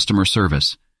exceptional customer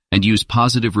service, and use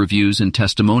positive reviews and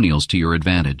testimonials to your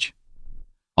advantage.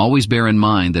 Always bear in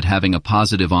mind that having a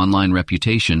positive online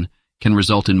reputation can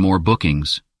result in more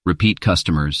bookings, repeat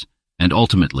customers, and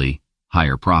ultimately,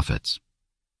 higher profits.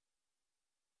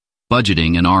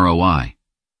 Budgeting and ROI.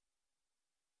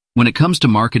 When it comes to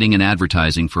marketing and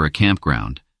advertising for a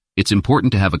campground, it's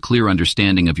important to have a clear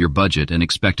understanding of your budget and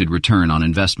expected return on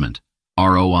investment,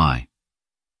 ROI.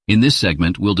 In this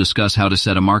segment, we'll discuss how to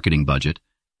set a marketing budget,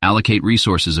 allocate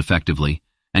resources effectively,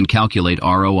 and calculate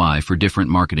ROI for different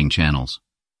marketing channels.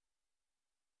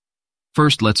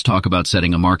 First, let's talk about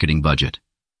setting a marketing budget.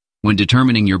 When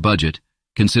determining your budget,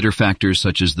 consider factors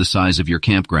such as the size of your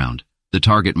campground, the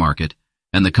target market,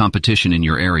 and the competition in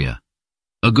your area.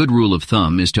 A good rule of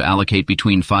thumb is to allocate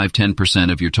between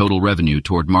 5–10% of your total revenue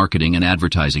toward marketing and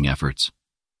advertising efforts.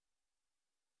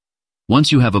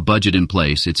 Once you have a budget in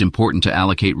place, it's important to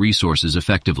allocate resources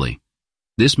effectively.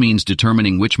 This means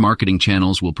determining which marketing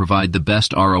channels will provide the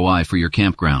best ROI for your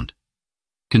campground.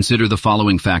 Consider the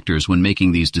following factors when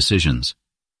making these decisions.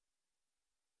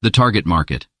 The target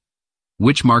market.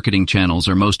 Which marketing channels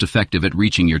are most effective at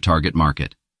reaching your target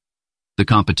market? The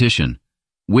competition.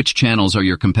 Which channels are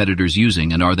your competitors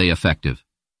using and are they effective?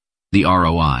 The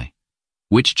ROI.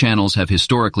 Which channels have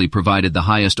historically provided the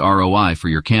highest ROI for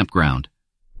your campground?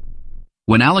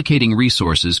 When allocating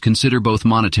resources, consider both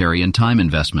monetary and time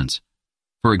investments.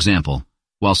 For example,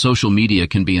 while social media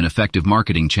can be an effective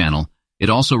marketing channel, it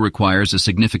also requires a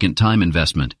significant time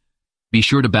investment. Be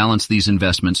sure to balance these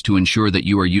investments to ensure that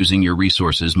you are using your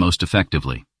resources most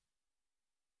effectively.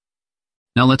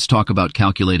 Now let's talk about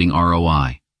calculating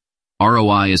ROI.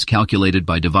 ROI is calculated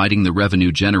by dividing the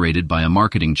revenue generated by a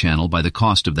marketing channel by the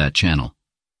cost of that channel.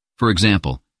 For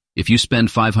example, if you spend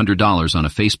 $500 on a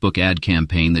Facebook ad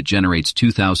campaign that generates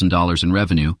 $2,000 in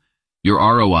revenue, your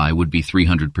ROI would be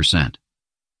 300%.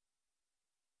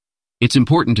 It's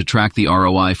important to track the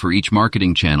ROI for each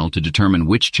marketing channel to determine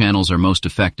which channels are most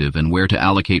effective and where to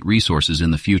allocate resources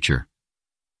in the future.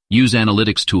 Use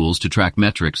analytics tools to track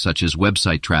metrics such as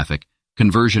website traffic,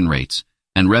 conversion rates,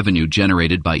 and revenue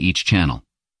generated by each channel.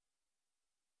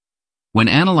 When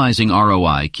analyzing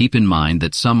ROI, keep in mind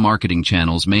that some marketing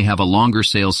channels may have a longer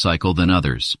sales cycle than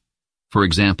others. For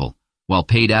example, while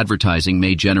paid advertising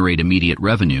may generate immediate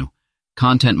revenue,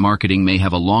 content marketing may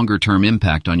have a longer-term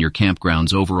impact on your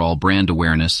campground's overall brand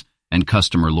awareness and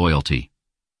customer loyalty.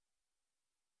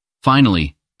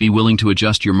 Finally, be willing to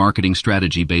adjust your marketing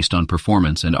strategy based on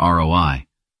performance and ROI.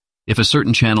 If a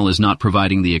certain channel is not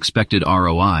providing the expected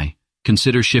ROI,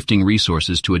 consider shifting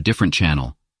resources to a different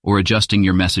channel or adjusting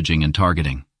your messaging and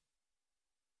targeting.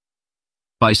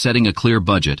 By setting a clear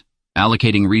budget,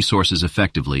 allocating resources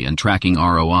effectively, and tracking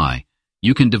ROI,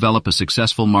 you can develop a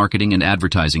successful marketing and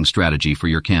advertising strategy for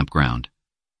your campground.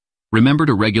 Remember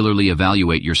to regularly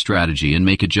evaluate your strategy and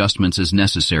make adjustments as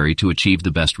necessary to achieve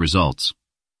the best results.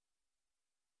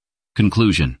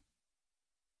 Conclusion.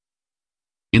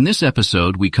 In this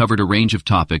episode, we covered a range of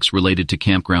topics related to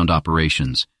campground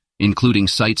operations, including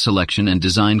site selection and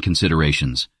design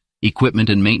considerations, equipment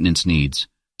and maintenance needs,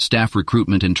 staff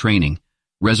recruitment and training,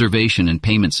 reservation and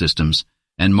payment systems,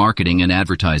 and marketing and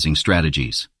advertising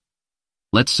strategies.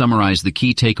 Let's summarize the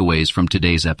key takeaways from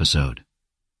today's episode.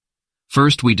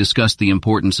 First, we discussed the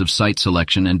importance of site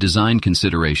selection and design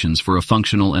considerations for a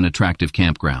functional and attractive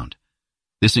campground.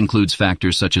 This includes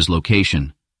factors such as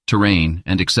location, terrain,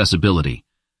 and accessibility,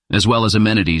 as well as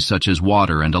amenities such as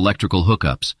water and electrical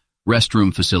hookups,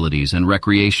 restroom facilities, and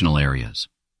recreational areas.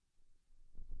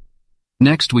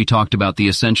 Next, we talked about the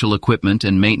essential equipment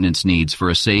and maintenance needs for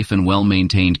a safe and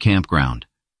well-maintained campground.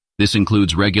 This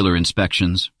includes regular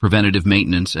inspections, preventative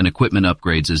maintenance, and equipment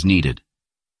upgrades as needed.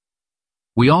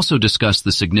 We also discussed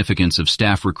the significance of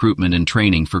staff recruitment and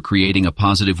training for creating a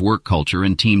positive work culture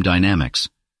and team dynamics.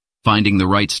 Finding the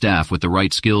right staff with the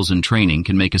right skills and training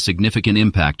can make a significant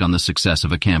impact on the success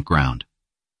of a campground.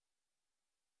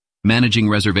 Managing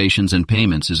reservations and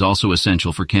payments is also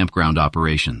essential for campground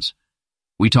operations.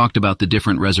 We talked about the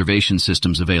different reservation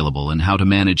systems available and how to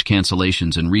manage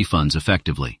cancellations and refunds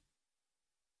effectively.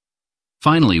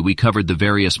 Finally, we covered the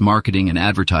various marketing and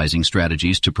advertising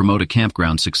strategies to promote a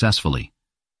campground successfully.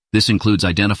 This includes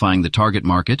identifying the target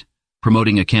market,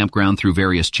 promoting a campground through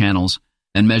various channels,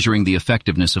 and measuring the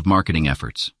effectiveness of marketing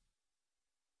efforts.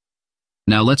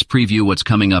 Now let's preview what's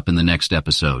coming up in the next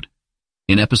episode.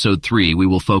 In episode 3, we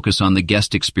will focus on the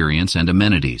guest experience and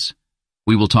amenities.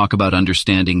 We will talk about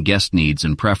understanding guest needs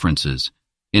and preferences,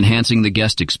 enhancing the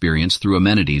guest experience through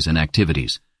amenities and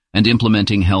activities, and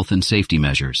implementing health and safety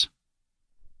measures.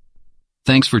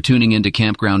 Thanks for tuning into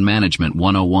Campground Management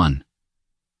 101.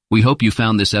 We hope you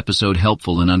found this episode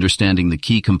helpful in understanding the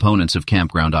key components of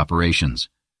campground operations.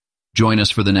 Join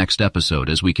us for the next episode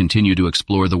as we continue to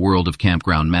explore the world of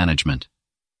campground management.